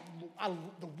 Come back.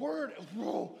 The word,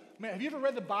 whoa. Man, have you ever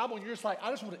read the Bible and you're just like,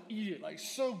 I just want to eat it. Like,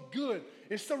 so good.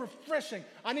 It's so refreshing.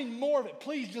 I need more of it.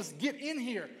 Please just get in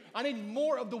here. I need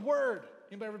more of the word.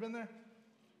 Anybody ever been there?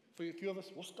 For a few of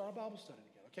us, we'll start a Bible study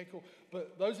together. Okay, cool.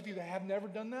 But those of you that have never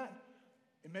done that,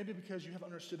 it may be because you haven't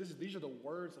understood this. These are the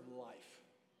words of life.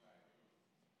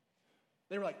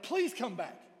 They were like, please come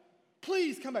back.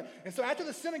 Please come back. And so after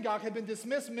the synagogue had been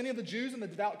dismissed, many of the Jews and the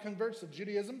devout converts of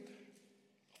Judaism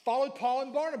followed Paul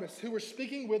and Barnabas, who were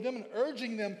speaking with them and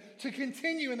urging them to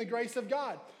continue in the grace of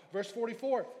God. Verse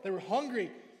 44, they were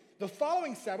hungry. The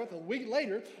following Sabbath, a week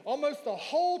later, almost the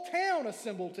whole town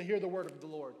assembled to hear the word of the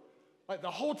Lord. Like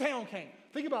the whole town came.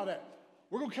 Think about that.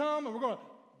 We're going to come and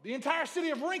the entire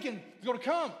city of Lincoln is going to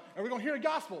come and we're going to hear the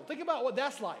gospel. Think about what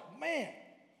that's like. Man,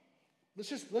 let's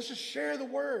just share the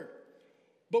word.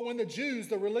 But when the Jews,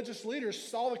 the religious leaders,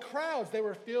 saw the crowds, they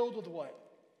were filled with what?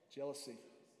 Jealousy.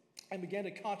 And began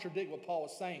to contradict what Paul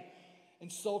was saying,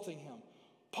 insulting him.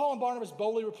 Paul and Barnabas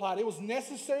boldly replied, it was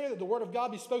necessary that the word of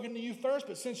God be spoken to you first,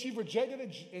 but since you've rejected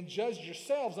it and judged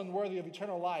yourselves unworthy of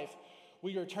eternal life,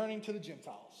 we are turning to the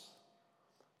Gentiles.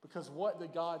 Because what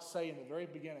did God say in the very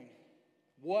beginning?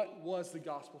 What was the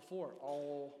gospel for?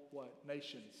 All what?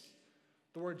 Nations.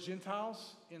 The word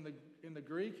Gentiles in the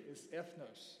Greek is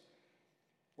ethnos.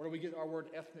 Where do we get our word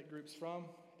ethnic groups from?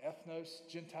 Ethnos,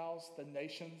 Gentiles, the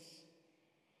nations.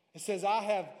 It says,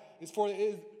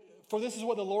 for this is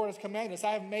what the Lord has commanded us.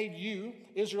 I have made you,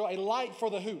 Israel, a light for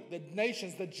the who? The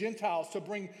nations, the Gentiles, to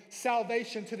bring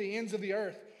salvation to the ends of the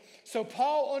earth. So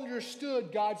Paul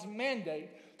understood God's mandate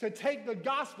to take the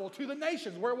gospel to the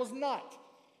nations where it was not.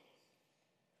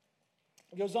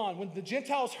 It goes on. When the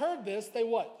Gentiles heard this, they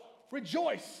what?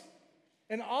 Rejoiced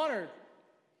and honored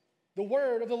the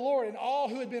word of the Lord, and all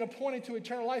who had been appointed to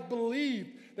eternal life believed.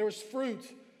 There was fruit.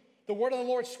 The word of the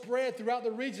Lord spread throughout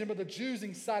the region, but the Jews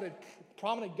incited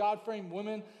prominent God-fearing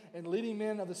women and leading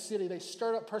men of the city. They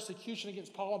stirred up persecution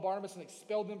against Paul and Barnabas and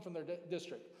expelled them from their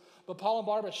district. But Paul and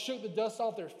Barnabas shook the dust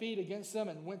off their feet against them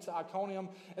and went to Iconium,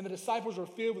 and the disciples were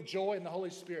filled with joy in the Holy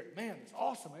Spirit. Man, it's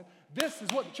awesome, man. This is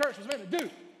what the church was meant to do.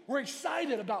 We're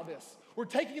excited about this. We're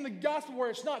taking the gospel where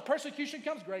it's not. Persecution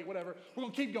comes, great, whatever. We're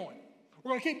going to keep going.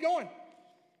 We're going to keep going.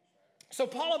 So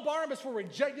Paul and Barnabas were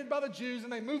rejected by the Jews,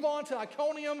 and they move on to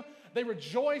Iconium. They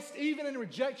rejoiced even in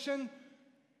rejection.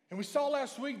 And we saw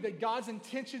last week that God's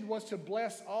intention was to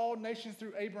bless all nations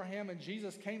through Abraham, and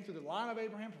Jesus came through the line of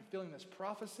Abraham, fulfilling this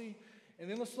prophecy. And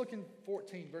then let's look in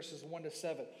 14, verses 1 to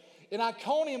 7. In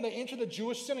Iconium, they entered the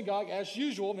Jewish synagogue as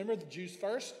usual. Remember, the Jews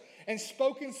first. And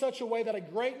spoke in such a way that a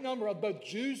great number of both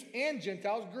Jews and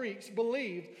Gentiles, Greeks,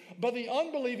 believed. But the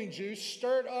unbelieving Jews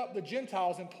stirred up the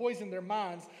Gentiles and poisoned their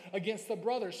minds against the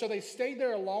brothers. So they stayed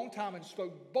there a long time and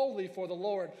spoke boldly for the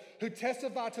Lord, who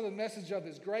testified to the message of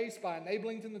his grace by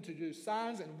enabling them to do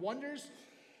signs and wonders.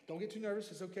 Don't get too nervous.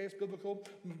 It's okay. It's biblical.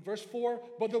 Verse 4,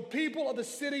 but the people of the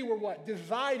city were what?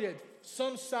 Divided,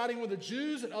 some siding with the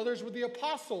Jews and others with the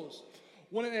apostles.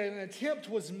 When an attempt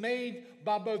was made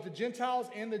by both the Gentiles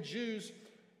and the Jews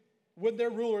with their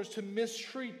rulers to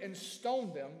mistreat and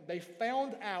stone them, they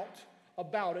found out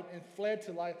about it and fled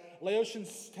to Laodicean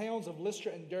towns of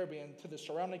Lystra and Derbe and to the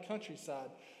surrounding countryside.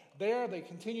 There they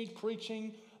continued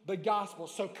preaching the gospel.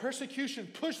 So persecution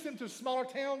pushed them to smaller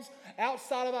towns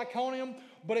outside of Iconium,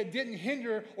 but it didn't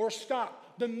hinder or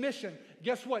stop the mission.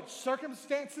 Guess what?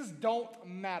 Circumstances don't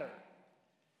matter.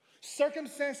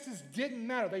 Circumstances didn't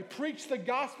matter. They preached the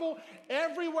gospel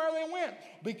everywhere they went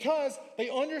because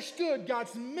they understood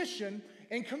God's mission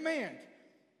and command.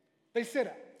 They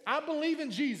said, I believe in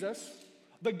Jesus.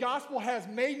 The gospel has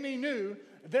made me new.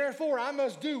 Therefore, I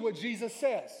must do what Jesus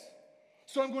says.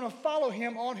 So I'm going to follow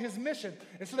him on his mission.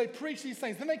 And so they preach these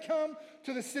things. Then they come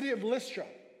to the city of Lystra.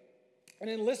 And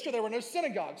in Lystra, there were no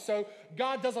synagogues. So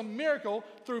God does a miracle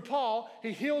through Paul.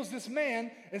 He heals this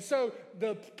man. And so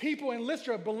the people in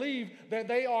Lystra believe that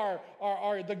they are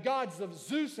the gods of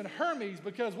Zeus and Hermes,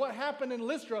 because what happened in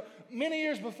Lystra many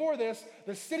years before this,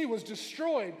 the city was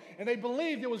destroyed. And they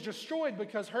believed it was destroyed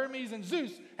because Hermes and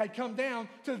Zeus had come down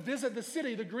to visit the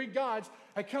city. The Greek gods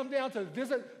had come down to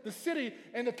visit the city,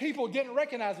 and the people didn't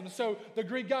recognize them. So the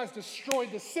Greek gods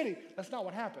destroyed the city. That's not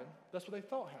what happened. That's what they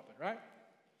thought happened, right?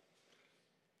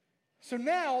 So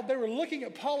now they were looking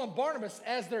at Paul and Barnabas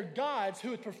as their gods who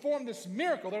had performed this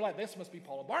miracle. They're like, this must be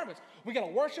Paul and Barnabas. We got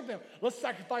to worship them. Let's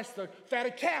sacrifice the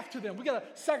fatted calf to them. We got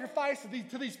to sacrifice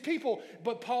to these people.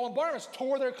 But Paul and Barnabas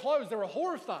tore their clothes. They were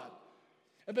horrified.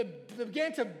 And they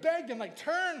began to beg them, like,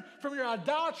 turn from your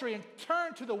idolatry and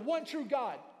turn to the one true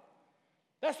God.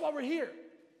 That's why we're here.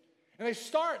 And they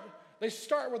start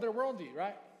with their worldview,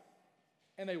 right?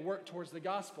 And they work towards the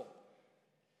gospel.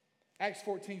 Acts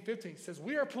 14:15 says,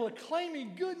 we are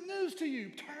proclaiming good news to you.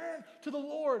 Turn to the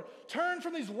Lord. Turn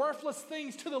from these worthless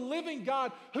things to the living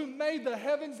God who made the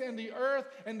heavens and the earth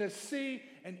and the sea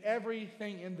and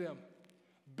everything in them.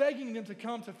 Begging them to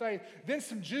come to faith. Then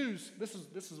some Jews, this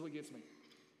is what gets me.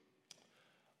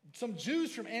 Some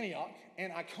Jews from Antioch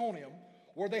and Iconium,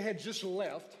 where they had just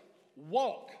left,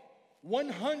 walk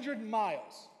 100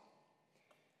 miles.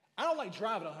 I don't like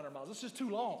driving 100 miles. It's just too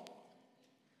long.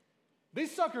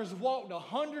 These suckers walked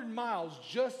 100 miles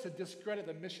just to discredit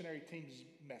the missionary team's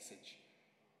message.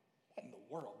 What in the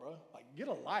world, bro? Like, get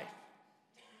a life.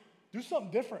 Do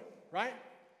something different, right?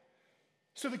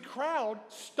 So the crowd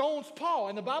stones Paul,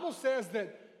 and the Bible says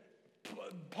that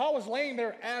Paul was laying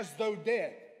there as though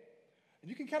dead. And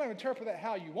you can kind of interpret that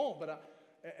how you want, but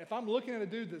if I'm looking at a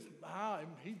dude that's,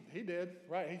 he did,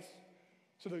 right?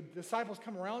 So the disciples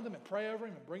come around him and pray over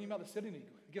him and bring him out of the city, and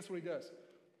guess what he does?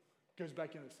 Goes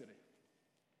back into the city.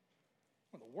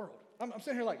 What in the world? I'm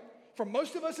sitting here like, for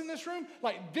most of us in this room,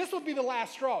 like this would be the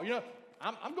last straw. You know,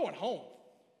 I'm going home.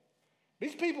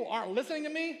 These people aren't listening to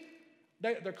me.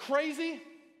 They're crazy.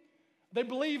 They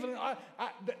believe,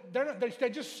 they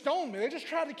just stoned me. They just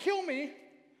tried to kill me.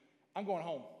 I'm going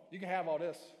home. You can have all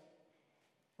this,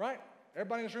 right?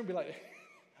 Everybody in this room be like,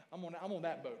 I'm on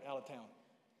that boat out of town.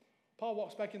 Paul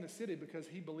walks back in the city because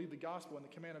he believed the gospel and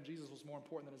the command of Jesus was more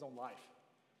important than his own life.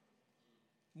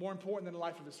 More important than the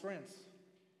life of his friends.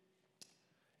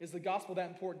 Is the gospel that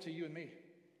important to you and me?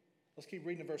 Let's keep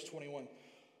reading in verse 21.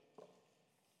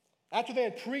 After they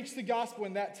had preached the gospel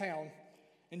in that town,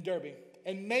 in Derbe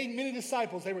and made many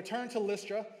disciples. They returned to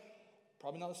Lystra,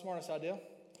 probably not the smartest idea,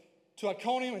 to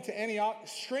Iconium and to Antioch,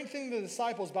 strengthening the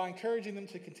disciples by encouraging them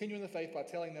to continue in the faith by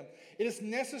telling them, it is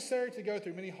necessary to go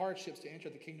through many hardships to enter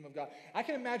the kingdom of God. I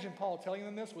can imagine Paul telling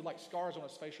them this with like scars on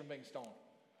his face from being stoned.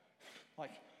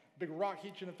 Like big rock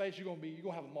hits you in the face, you're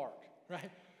gonna have a mark, right?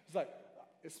 It's like,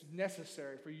 it's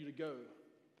necessary for you to go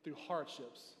through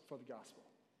hardships for the gospel.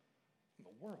 In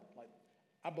the world, like,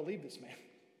 I believe this, man.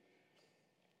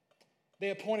 They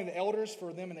appointed elders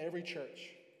for them in every church.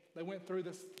 They went through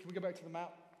this. Can we go back to the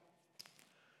map?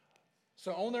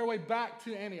 So on their way back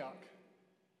to Antioch,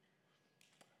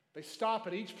 they stopped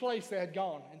at each place they had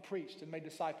gone and preached and made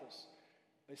disciples.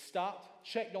 They stopped,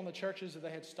 checked on the churches that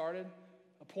they had started,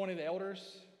 appointed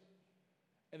elders,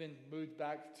 and then moved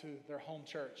back to their home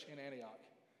church in Antioch.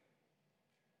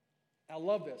 I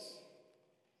love this.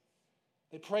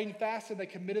 They prayed and fasted. They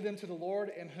committed them to the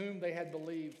Lord in whom they had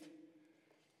believed.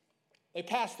 They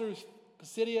passed through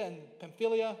Pisidia and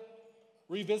Pamphylia,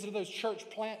 revisited those church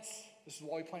plants. This is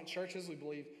why we plant churches. We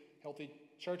believe healthy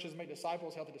churches make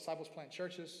disciples. Healthy disciples plant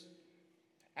churches.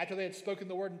 After they had spoken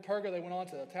the word in Perga, they went on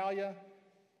to Italia.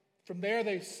 From there,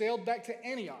 they sailed back to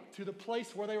Antioch, to the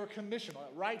place where they were commissioned, on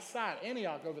the right side,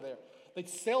 Antioch over there. They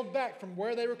sailed back from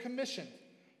where they were commissioned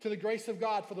to the grace of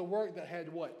God for the work that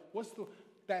had what?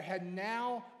 That had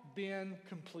now been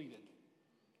completed.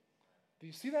 Do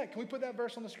you see that? Can we put that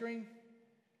verse on the screen?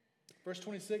 Verse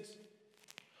 26.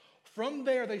 From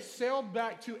there, they sailed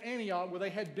back to Antioch, where they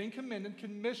had been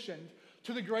commissioned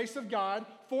to the grace of God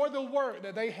for the work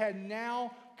that they had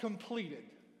now completed.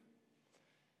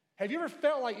 Have you ever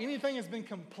felt like anything has been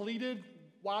completed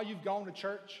while you've gone to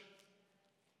church?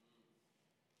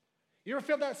 You ever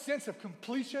felt that sense of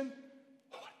completion?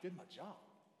 Oh, I did my job.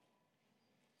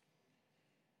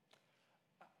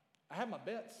 I have my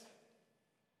bets.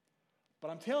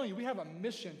 But I'm telling you, we have a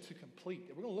mission to complete.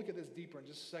 We're going to look at this deeper in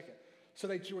just a second. So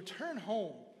they return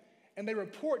home and they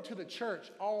report to the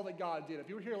church all that God did. If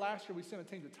you were here last year, we sent a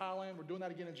team to Thailand. We're doing that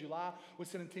again in July. We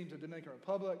sent a team to Dominican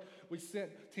Republic. We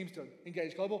sent teams to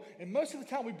Engage Global. And most of the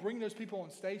time, we bring those people on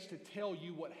stage to tell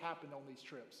you what happened on these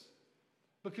trips.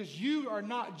 Because you are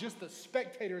not just the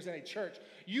spectators in a church.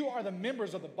 You are the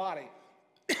members of the body.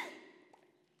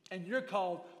 And you're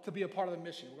called to be a part of the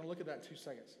mission. We're going to look at that in 2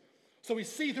 seconds. So we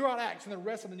see throughout Acts and the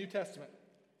rest of the New Testament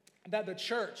that the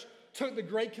church took the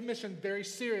Great Commission very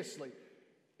seriously,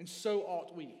 and so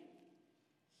ought we.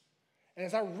 And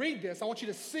as I read this, I want you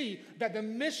to see that the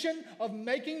mission of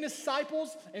making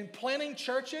disciples and planting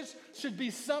churches should be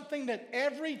something that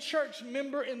every church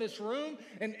member in this room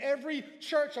and every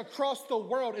church across the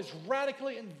world is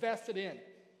radically invested in.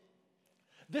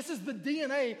 This is the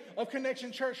DNA of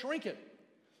Connection Church Lincoln.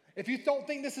 If you don't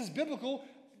think this is biblical,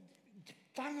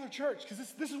 find another church, because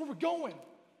this is where we're going.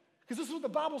 Because this is what the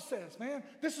Bible says, man.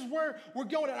 This is where we're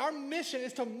going. And our mission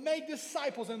is to make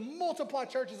disciples and multiply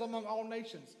churches among all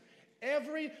nations.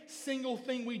 Every single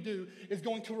thing we do is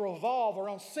going to revolve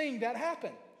around seeing that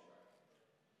happen.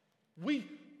 We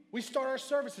start our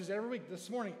services every week. This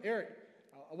morning, Eric,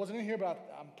 I wasn't in here, but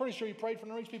I'm pretty sure you prayed for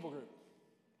the Unreached People group,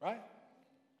 right?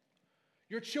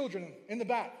 Your children in the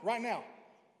back right now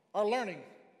are learning.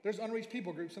 There's unreached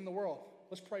people groups in the world.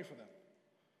 Let's pray for them.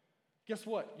 Guess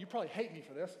what? You probably hate me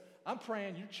for this. I'm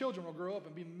praying your children will grow up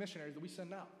and be missionaries that we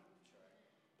send out.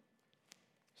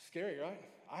 Scary, right?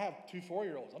 I have 2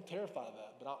 4-year-olds. I'm terrified of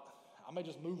that, but I may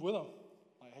just move with them.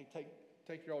 Like, hey,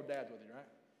 take your old dads with you, right?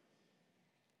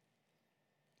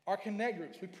 Our connect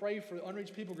groups, we pray for the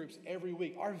unreached people groups every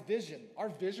week. Our vision,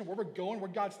 where we're going, where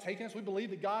God's taking us, we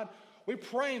believe that we're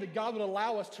praying that God would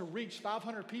allow us to reach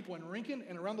 500 people in Lincoln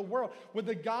and around the world with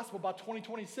the gospel by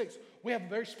 2026. We have a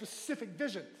very specific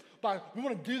vision. We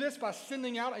want to do this by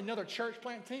sending out another church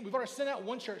plant team. We've already sent out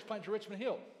one church plant to Richmond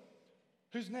Hill.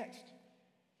 Who's next?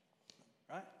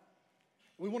 Right?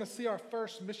 We want to see our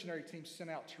first missionary team sent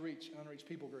out to reach an unreached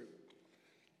people group.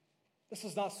 This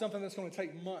is not something that's going to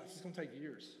take months. It's going to take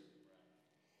years.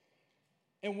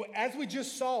 And as we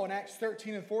just saw in Acts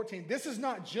 13 and 14, this is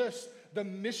not just the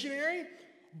missionary,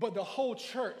 but the whole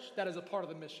church that is a part of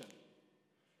the mission.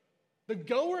 The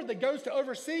goer that goes to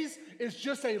overseas is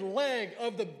just a leg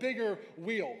of the bigger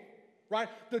wheel, right?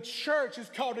 The church is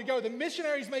called to go. The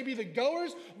missionaries may be the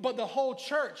goers, but the whole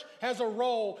church has a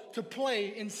role to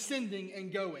play in sending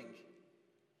and going.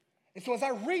 And so as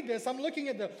I read this, I'm looking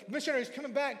at the missionaries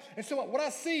coming back. And so what I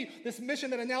see, this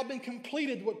mission that had now been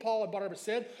completed, what Paul had Barnabas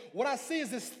said, what I see is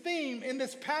this theme in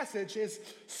this passage is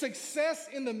success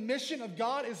in the mission of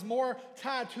God is more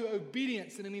tied to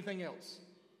obedience than anything else.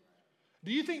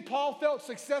 Do you think Paul felt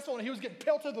successful when he was getting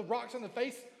pelted with rocks in the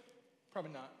face?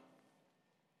 Probably not.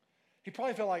 He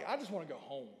probably felt like, I just want to go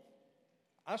home.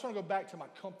 I just want to go back to my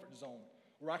comfort zone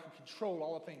where I can control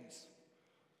all the things.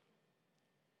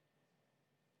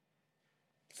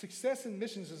 Success in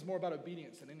missions is more about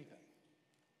obedience than anything.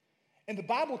 And the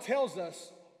Bible tells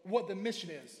us what the mission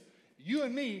is. You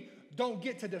and me don't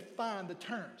get to define the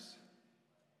terms.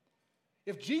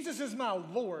 If Jesus is my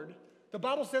Lord, the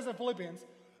Bible says in Philippians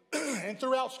and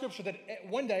throughout Scripture that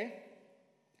one day,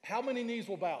 how many knees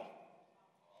will bow?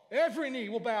 Every knee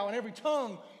will bow and every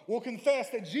tongue will confess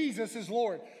that Jesus is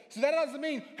Lord. So that doesn't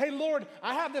mean, hey, Lord,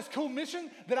 I have this cool mission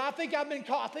that I think I've been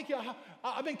called.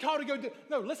 I've been called to go do.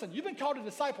 No, listen, you've been called to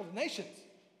disciple the nations.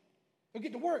 Go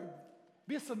get to work.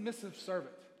 Be a submissive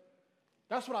servant.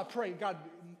 That's what I pray. God,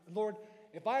 Lord,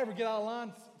 if I ever get out of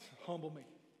line, humble me.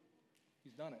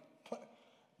 He's done it.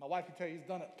 My wife can tell you he's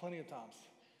done it plenty of times.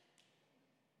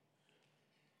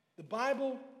 The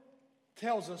Bible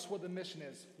tells us what the mission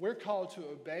is. We're called to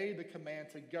obey the command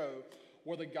to go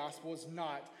where the gospel is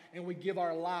not, and we give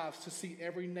our lives to see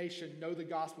every nation know the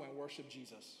gospel and worship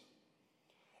Jesus.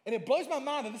 And it blows my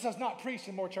mind that this has not preached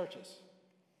in more churches.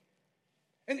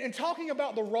 And talking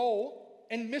about the role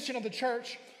and mission of the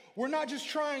church, we're not just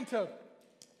trying to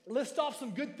list off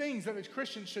some good things that as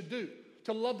Christians should do,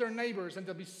 to love their neighbors and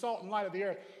to be salt and light of the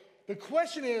earth. The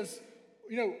question is,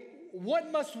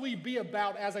 what must we be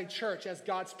about as a church, as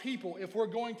God's people, if we're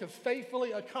going to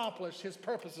faithfully accomplish his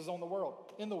purposes in the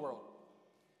world?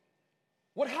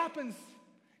 What happens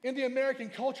in the American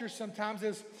culture sometimes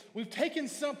is we've taken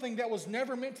something that was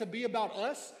never meant to be about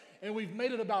us and we've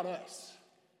made it about us.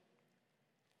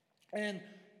 And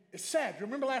it's sad.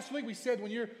 Remember last week we said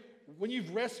when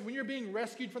you're being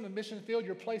rescued from the mission field,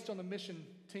 you're placed on the mission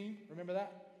team. Remember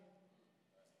that?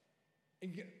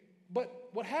 But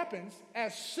what happens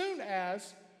as soon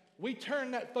as we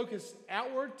turn that focus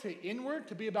outward to inward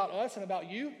to be about us and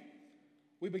about you,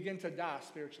 we begin to die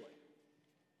spiritually.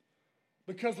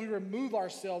 Because we remove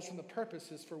ourselves from the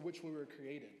purposes for which we were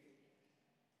created.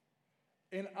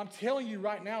 And I'm telling you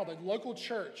right now, the local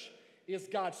church is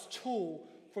God's tool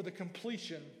for the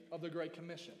completion of the Great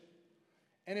Commission.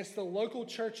 And it's the local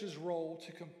church's role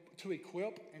to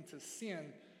equip and to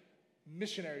send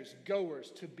missionaries,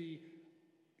 goers, to be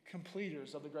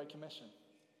completers of the Great Commission.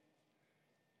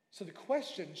 So the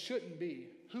question shouldn't be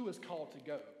who is called to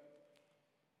go.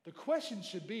 The question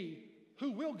should be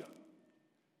who will go.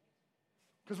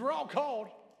 Because we're all called.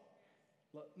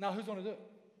 Now who's going to do it?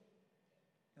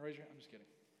 Raise your hand. I'm just kidding.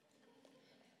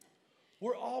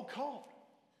 We're all called.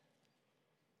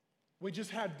 We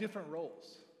just have different roles.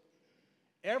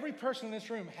 Every person in this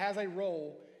room has a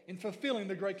role in fulfilling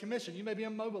the Great Commission. You may be a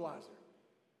mobilizer.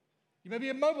 You may be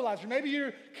a mobilizer. Maybe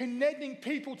you're connecting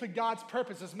people to God's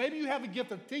purposes. Maybe you have a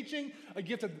gift of teaching, a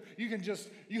gift of you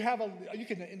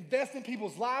can invest in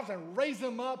people's lives and raise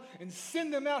them up and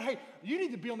send them out. Hey, you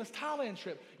need to be on this Thailand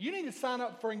trip. You need to sign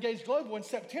up for Engage Global in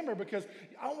September because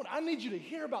I need you to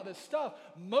hear about this stuff,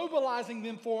 mobilizing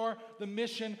them for the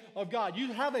mission of God.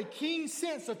 You have a keen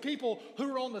sense of people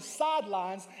who are on the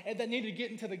sidelines and that need to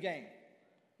get into the game.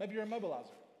 Maybe you're a mobilizer.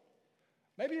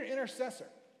 Maybe you're an intercessor.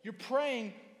 You're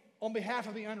praying on behalf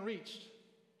of the unreached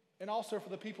and also for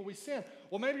the people we send.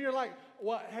 Well, maybe you're like,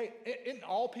 well, hey, isn't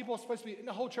all people supposed to be, isn't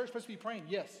the whole church supposed to be praying?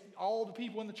 Yes. All the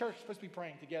people in the church are supposed to be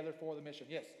praying together for the mission.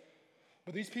 Yes.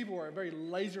 But these people are very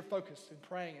laser focused in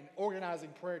praying and organizing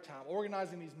prayer time,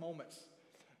 organizing these moments.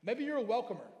 Maybe you're a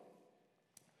welcomer.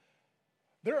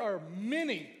 There are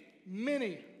many,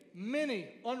 many, many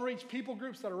unreached people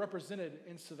groups that are represented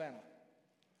in Savannah.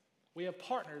 We have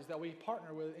partners that we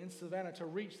partner with in Savannah to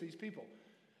reach these people.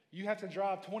 You have to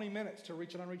drive 20 minutes to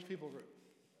reach an unreached people group.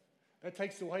 That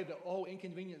takes away the whole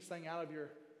inconvenience thing out of your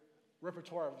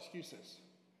repertoire of excuses.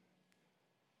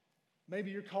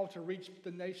 Maybe you're called to reach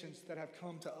the nations that have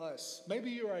come to us.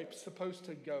 Maybe you are supposed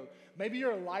to go. Maybe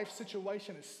your life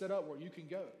situation is set up where you can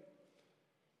go.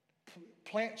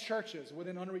 Plant churches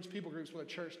within unreached people groups where the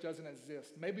church doesn't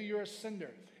exist. Maybe you're a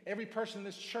sender. Every person in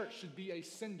this church should be a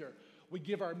sender. We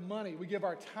give our money, we give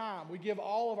our time, we give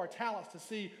all of our talents to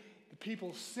see the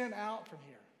people sent out from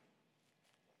here.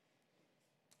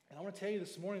 And I want to tell you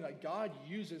this morning that God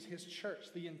uses his church,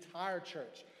 the entire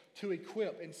church, to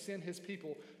equip and send his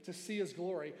people to see his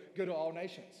glory go to all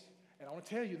nations. And I want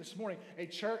to tell you this morning, a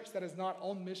church that is not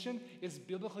on mission is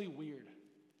biblically weird.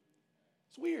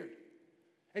 It's weird.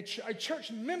 A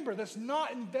church member that's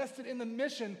not invested in the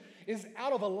mission is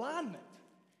out of alignment.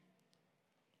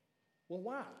 Well,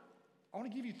 why? I want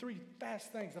to give you 3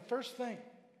 fast things. The first thing,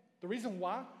 the reason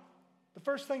why, the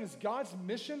first thing is God's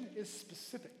mission is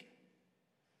specific.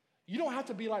 You don't have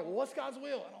to be like, well, what's God's will?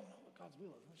 I don't know what God's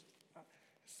will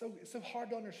is. It's so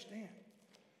hard to understand.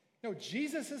 No,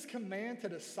 Jesus' command to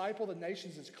disciple the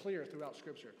nations is clear throughout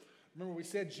Scripture. Remember we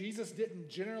said Jesus didn't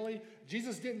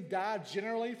die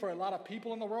generally for a lot of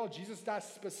people in the world. Jesus died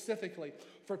specifically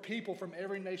for people from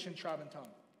every nation, tribe, and tongue.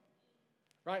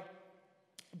 Right?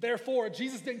 Therefore,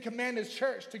 Jesus didn't command his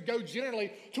church to go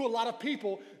generally to a lot of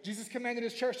people. Jesus commanded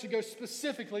his church to go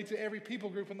specifically to every people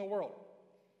group in the world.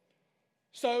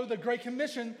 So the Great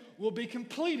Commission will be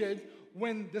completed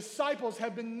when disciples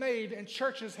have been made and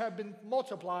churches have been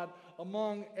multiplied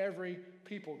among every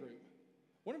people group.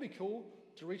 Wouldn't it be cool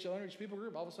to reach an unreached people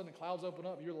group? All of a sudden the clouds open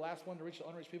up. You're the last one to reach the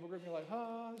unreached people group. And you're like,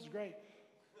 this is great.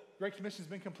 Great Commission's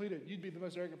been completed. You'd be the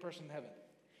most arrogant person in heaven.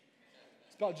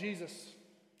 It's about Jesus.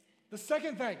 The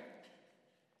second thing,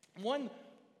 one,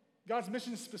 God's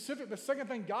mission is specific. The second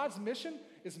thing, God's mission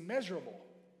is measurable.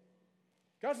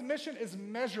 God's mission is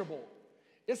measurable.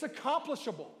 It's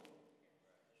accomplishable.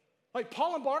 Like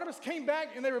Paul and Barnabas came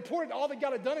back and they reported all that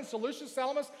God had done in Seleucia,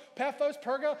 Salamis, Paphos,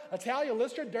 Perga, Italia,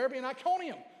 Lystra, Derbe, and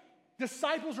Iconium.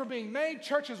 Disciples were being made,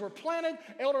 churches were planted,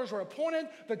 elders were appointed,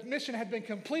 the mission had been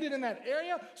completed in that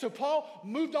area. So Paul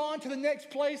moved on to the next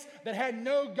place that had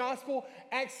no gospel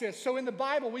access. So in the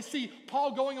Bible, we see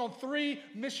Paul going on 3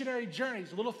 missionary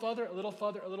journeys, a little further, a little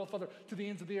further, a little further, to the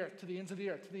ends of the earth, to the ends of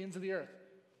the earth, to the ends of the earth.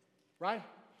 Right?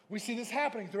 We see this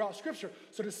happening throughout Scripture.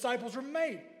 So disciples were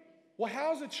made. Well,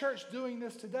 how's the church doing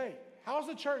this today? How's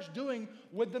the church doing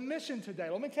with the mission today?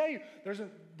 Let me tell you,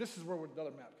 this is where the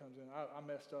other map comes in. I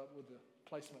messed up with the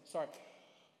placement. Sorry.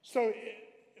 So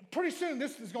pretty soon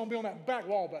this is going to be on that back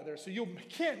wall back there. So you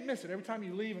can't miss it every time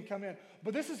you leave and come in.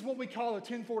 But this is what we call a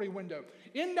 1040 window.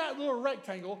 In that little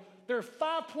rectangle, there are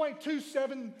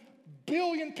 5.27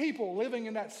 billion people living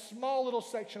in that small little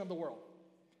section of the world.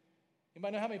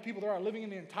 Anybody know how many people there are living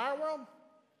in the entire world?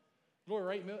 A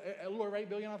little over 8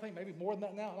 billion, I think, maybe more than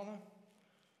that now, I don't know.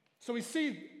 So we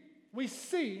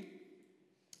see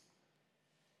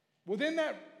within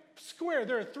that square,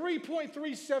 there are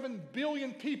 3.37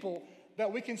 billion people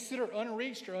that we consider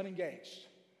unreached or unengaged.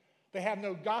 They have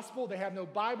no gospel, they have no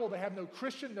Bible, they have no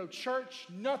Christian, no church,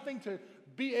 nothing to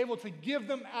be able to give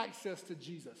them access to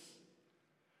Jesus.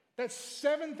 That's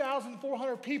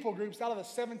 7,400 people groups out of the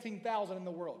 17,000 in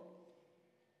the world.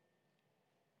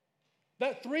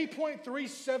 That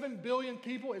 3.37 billion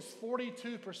people is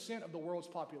 42% of the world's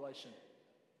population.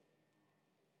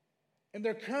 And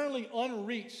they're currently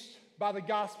unreached by the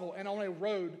gospel and on a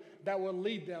road that will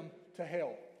lead them to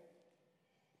hell.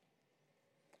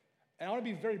 And I want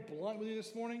to be very blunt with you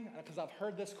this morning because I've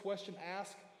heard this question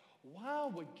asked. Why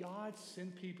would God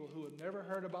send people who have never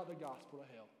heard about the gospel to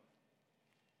hell?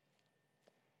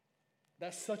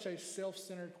 That's such a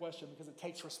self-centered question because it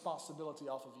takes responsibility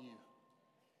off of you.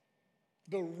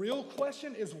 The real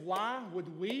question is, why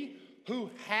would we who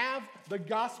have the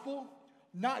gospel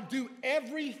not do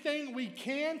everything we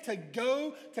can to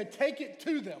go to take it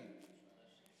to them?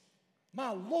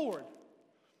 My Lord.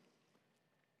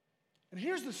 And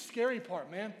here's the scary part,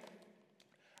 man.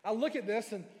 I look at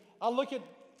this and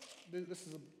this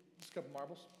is a couple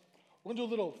marbles. We're going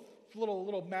to do a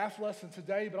little math lesson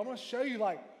today, but I'm going to show you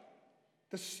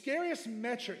the scariest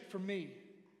metric for me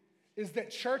is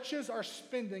that churches are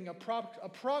spending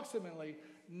approximately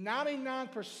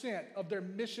 99% of their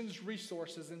missions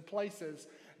resources in places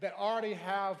that already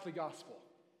have the gospel.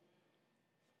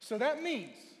 So that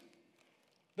means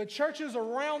the churches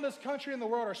around this country and the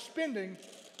world are spending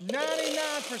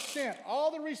 99%, all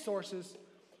the resources,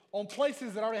 on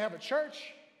places that already have a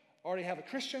church, already have a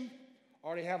Christian,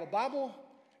 already have a Bible,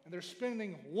 and they're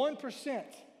spending 1%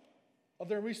 of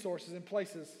their resources in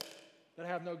places that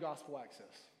have no gospel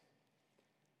access.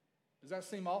 Does that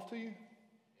seem off to you?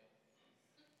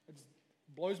 It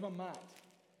blows my mind.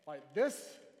 Like, this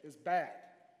is bad.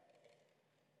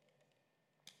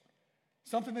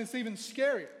 Something that's even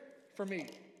scarier for me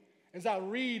as I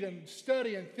read and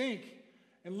study and think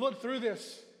and look through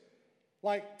this.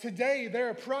 Like, today, there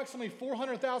are approximately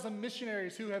 400,000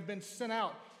 missionaries who have been sent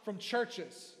out from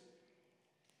churches.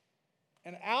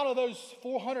 And out of those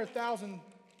 400,000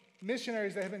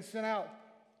 missionaries that have been sent out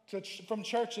from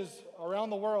churches around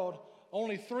the world,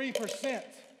 only 3%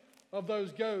 of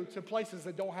those go to places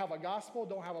that don't have a gospel,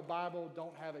 don't have a Bible,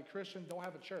 don't have a Christian, don't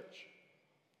have a church.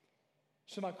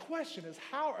 So my question is,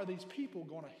 how are these people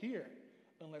going to hear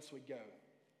unless we go?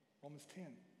 Romans 10.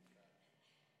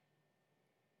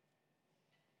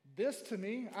 This to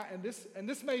me, and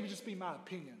this may just be my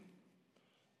opinion,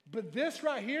 but this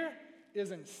right here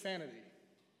is insanity.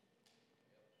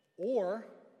 Or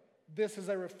this is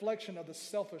a reflection of the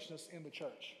selfishness in the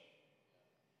church.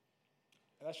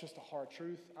 And that's just a hard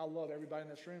truth. I love everybody in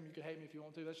this room. You can hate me if you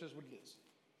want to. That's just what it is.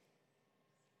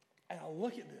 And I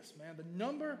look at this, man. The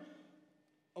number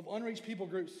of unreached people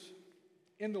groups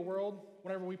in the world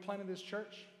whenever we planted this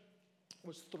church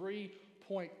was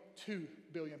 3.2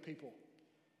 billion people.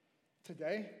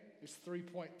 Today, it's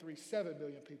 3.37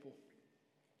 billion people.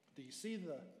 Do you see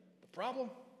the problem?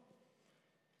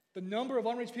 The number of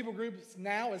unreached people groups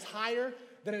now is higher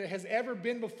than it has ever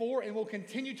been before and will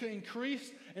continue to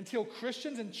increase until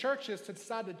Christians and churches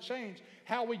decide to change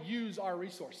how we use our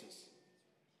resources.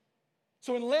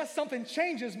 So unless something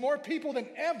changes, more people than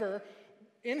ever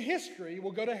in history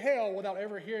will go to hell without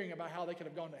ever hearing about how they could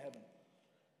have gone to heaven.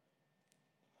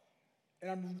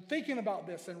 And I'm thinking about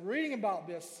this and reading about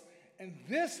this, and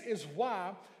this is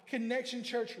why Connection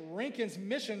Church Rankin's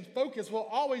mission focus will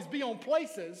always be on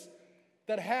places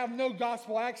that have no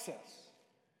gospel access.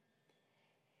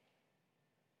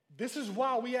 This is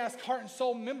why we ask Heart and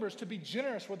Soul members to be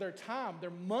generous with their time, their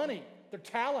money, their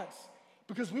talents,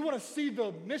 because we want to see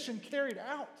the mission carried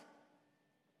out.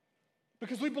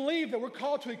 Because we believe that we're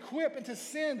called to equip and to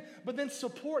send, but then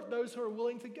support those who are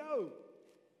willing to go.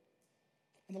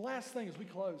 And the last thing as we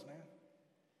close, man,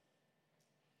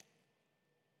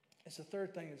 it's the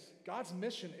third thing is God's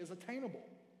mission is attainable.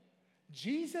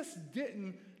 Jesus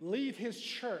didn't leave his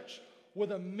church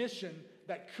with a mission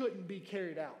that couldn't be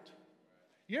carried out.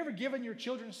 You ever given your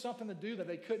children something to do that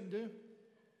they couldn't do?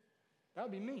 That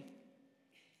would be me.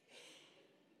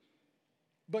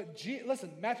 But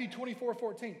listen, Matthew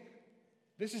 24:14.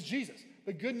 This is Jesus.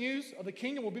 The good news of the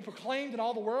kingdom will be proclaimed in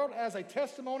all the world as a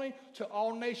testimony to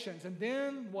all nations. And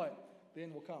then what?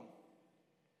 Then will come.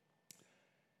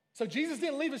 So Jesus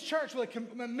didn't leave his church with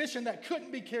a mission that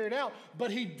couldn't be carried out,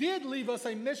 but he did leave us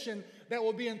a mission that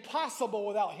will be impossible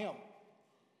without him.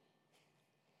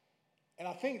 And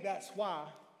I think that's why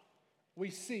we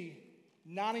see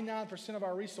 99% of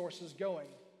our resources going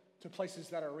to places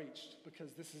that are reached,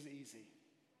 because this is easy.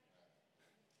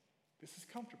 This is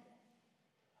comfortable.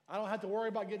 I don't have to worry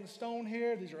about getting stoned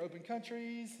here. These are open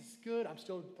countries. It's good. I'm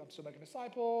still making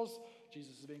disciples.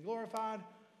 Jesus is being glorified.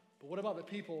 But what about the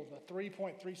people, the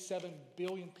 3.37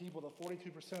 billion people, the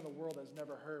 42% of the world that's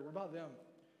never heard? What about them?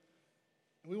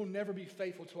 And we will never be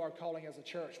faithful to our calling as a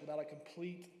church without a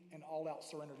complete and all-out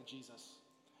surrender to Jesus.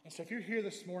 And so if you're here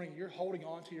this morning, you're holding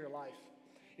on to your life.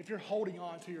 If you're holding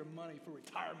on to your money for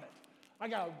retirement, I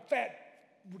got a fat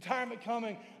retirement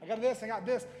coming, I got this, I got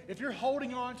this. If you're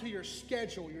holding on to your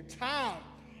schedule, your time,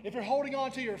 if you're holding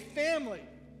on to your family,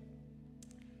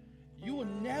 you will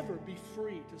never be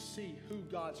free to see who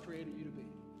God's created you to be.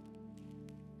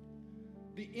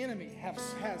 The enemy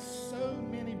has so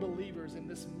many believers in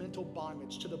this mental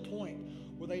bondage to the point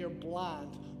where they are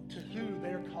blind to who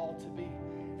they are called to be.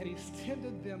 And he's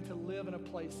tempted them to live in a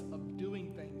place of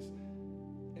doing things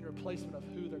in replacement of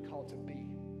who they're called to be.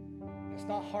 It's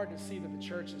not hard to see that the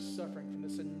church is suffering from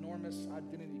this enormous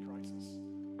identity crisis.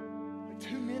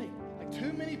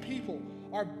 Too many people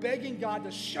are begging God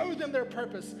to show them their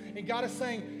purpose. And God is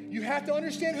saying, you have to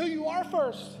understand who you are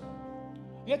first.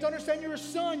 You have to understand you're a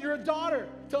son, you're a daughter,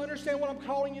 to understand what I'm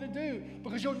calling you to do.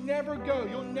 Because you'll never go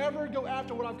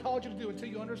after what I've called you to do until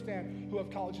you understand who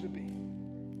I've called you to be.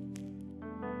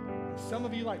 And some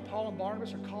of you, like Paul and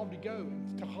Barnabas, are called to go,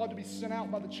 called to be sent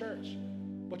out by the church.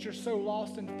 But you're so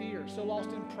lost in fear, so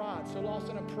lost in pride, so lost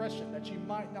in oppression that you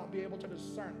might not be able to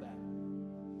discern that.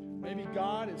 Maybe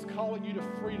God is calling you to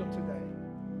freedom today.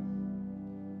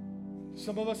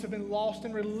 Some of us have been lost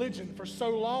in religion for so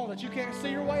long that you can't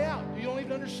see your way out. You don't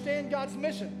even understand God's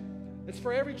mission. It's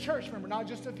for every church member, not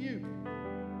just a few.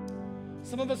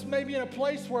 Some of us may be in a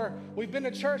place where we've been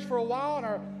to church for a while and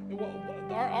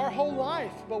our whole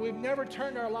life, but we've never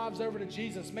turned our lives over to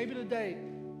Jesus. Maybe today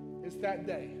is that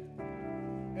day.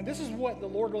 And this is what the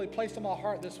Lord really placed on my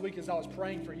heart this week as I was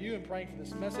praying for you and praying for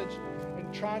this message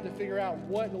and trying to figure out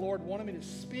what the Lord wanted me to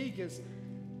speak is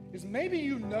maybe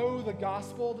you know the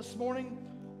gospel this morning,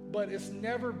 but it's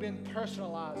never been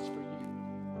personalized for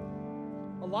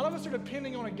you. A lot of us are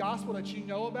depending on a gospel that you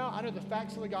know about. I know the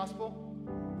facts of the gospel.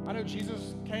 I know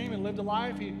Jesus came and lived a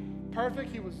life. He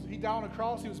died on a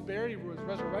cross, he was buried, he was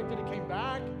resurrected, he came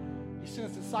back. He sent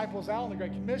his disciples out on the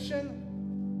Great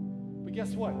Commission. But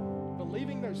guess what?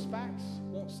 Believing those facts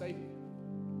won't save you.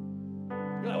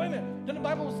 You're like, wait a minute, doesn't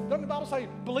the Bible say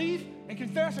believe and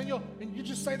confess and you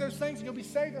just say those things and you'll be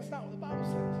saved? That's not what the Bible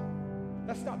says.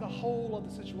 That's not the whole of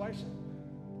the situation.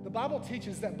 The Bible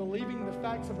teaches that believing the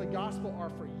facts of the gospel are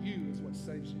for you is what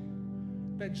saves you.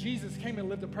 That Jesus came and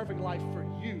lived a perfect life for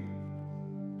you.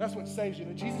 That's what saves you.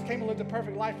 That Jesus came and lived a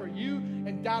perfect life for you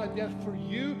and died a death for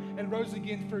you and rose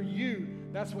again for you.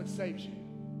 That's what saves you.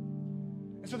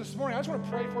 And so this morning, I just want to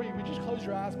pray for you. Would you just close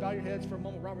your eyes, bow your heads for a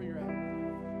moment right where you're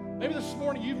at? Maybe this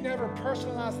morning you've never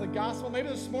personalized the gospel. Maybe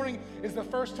this morning is the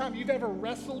first time you've ever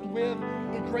wrestled with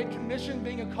the Great Commission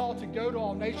being a call to go to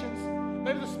all nations.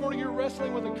 Maybe this morning you're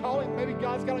wrestling with a calling. Maybe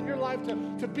God's got on your life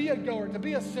to be a goer, to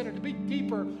be a sinner, to be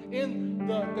deeper in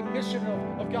the mission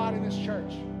of God in this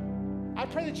church. I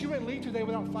pray that you wouldn't leave today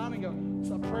without finding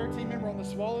a prayer team member on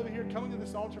this wall over here, coming to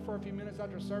this altar for a few minutes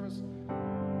after service.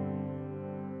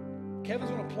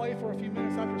 Kevin's going to play for a few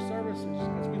minutes after service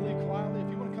as we leave quietly. If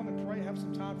you want to come and pray, have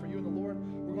some time for you and the Lord,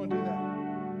 we're going to do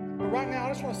that. But right now, I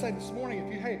just want to say this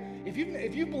morning,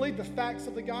 if you believe the facts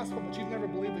of the gospel, but you've never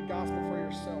believed the gospel for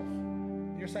yourself,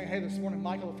 and you're saying, hey, this morning,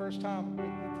 Michael, today's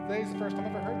the first time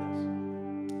I've ever heard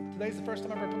this. Today's the first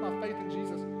time I've ever put my faith in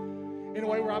Jesus in a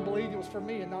way where I believed it was for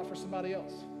me and not for somebody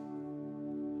else.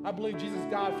 I believe Jesus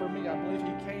died for me. I believe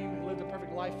he came and lived a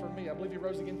perfect life for me. I believe he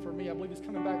rose again for me. I believe he's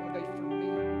coming back one day for me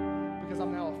because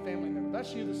I'm now a family member. If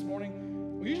that's you this morning,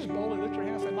 will you just boldly lift your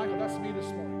hand and say, Michael, that's me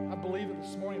this morning. I believe it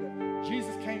this morning that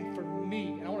Jesus came for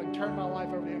me, and I want to turn my life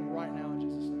over to him right now in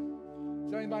Jesus' name.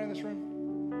 Is there anybody in this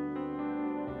room?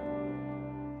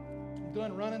 I'm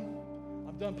done running.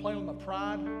 I'm done playing with my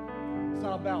pride. It's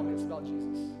not about me. It's about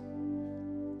Jesus.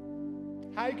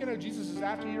 How you can know Jesus is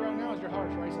after you right now is your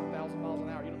heart's racing 1,000 miles an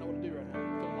hour. You don't know what to do right now.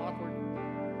 You're feeling awkward.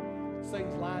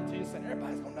 Satan's lying to you, saying,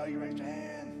 everybody's going to know you. Raise your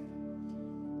hand.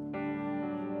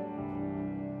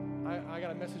 I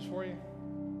got a message for you.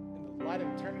 In the light of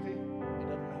eternity, it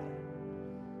doesn't matter.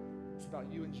 It's about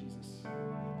you and Jesus.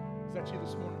 Is that you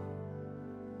this morning?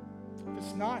 If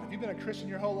it's not, if you've been a Christian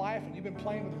your whole life and you've been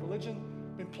playing with religion,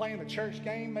 been playing the church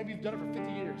game, maybe you've done it for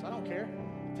 50 years. I don't care.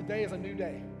 Today is a new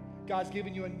day. God's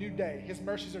giving you a new day. His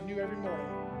mercies are new every morning.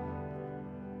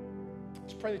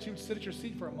 Just pray that you would sit at your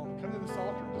seat for a moment. Come to this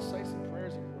altar and just say some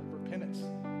prayers of repentance,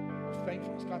 of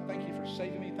thankfulness. God, thank you for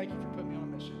saving me. Thank you for putting me on a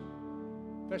mission.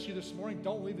 If that's you this morning,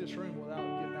 don't leave this room without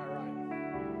getting that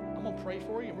right. I'm going to pray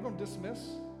for you, and we're going to dismiss.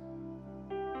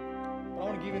 But I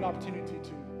want to give you an opportunity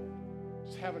to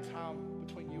just have a time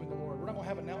between you and the Lord. We're not going to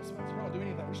have announcements. We're not going to do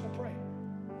anything. We're just going to pray.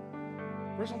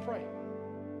 We're just going to pray.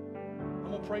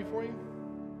 I'm going to pray for you.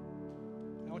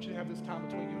 I want you to have this time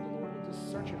between you and the Lord. Just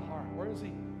search your heart. Where is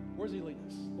he leading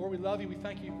us? Lord, we love you. We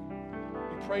thank you.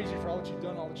 We praise you for all that you've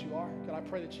done, all that you are. God, I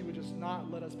pray that you would just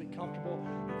not let us be comfortable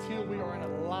until we are in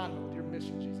alignment with your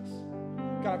mission, Jesus.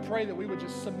 God, I pray that we would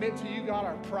just submit to you, God,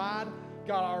 our pride,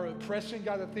 God, our oppression,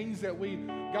 God, the things that we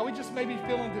just may be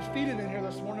feeling defeated in here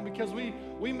this morning because we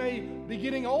may be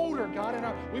getting older, God,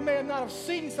 and we may not have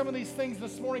seen some of these things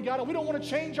this morning, God, and we don't want to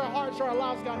change our hearts or our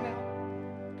lives, God, now.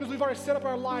 Because we've already set up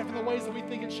our life in the ways that we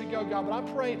think it should go, God. But I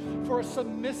pray for a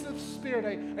submissive spirit,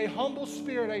 a humble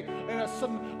spirit,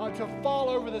 to fall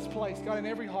over this place, God, in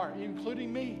every heart,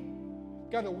 including me.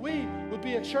 God, that we would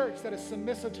be a church that is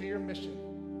submissive to your mission.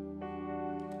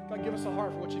 God, give us a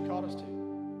heart for what you called us to.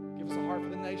 Give us a heart for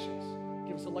the nations.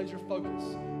 Give us a laser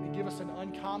focus. And give us an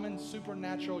uncommon,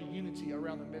 supernatural unity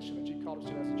around the mission that you called us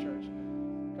to as a church.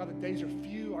 God, the days are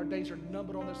few. Our days are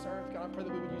numbered on this earth. God, I pray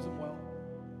that we would use them well.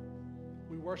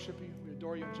 We worship you. We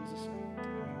adore you in Jesus' name.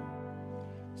 Amen.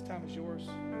 This time is yours.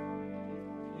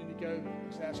 If you need to go,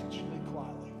 just ask that you leave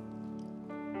quietly.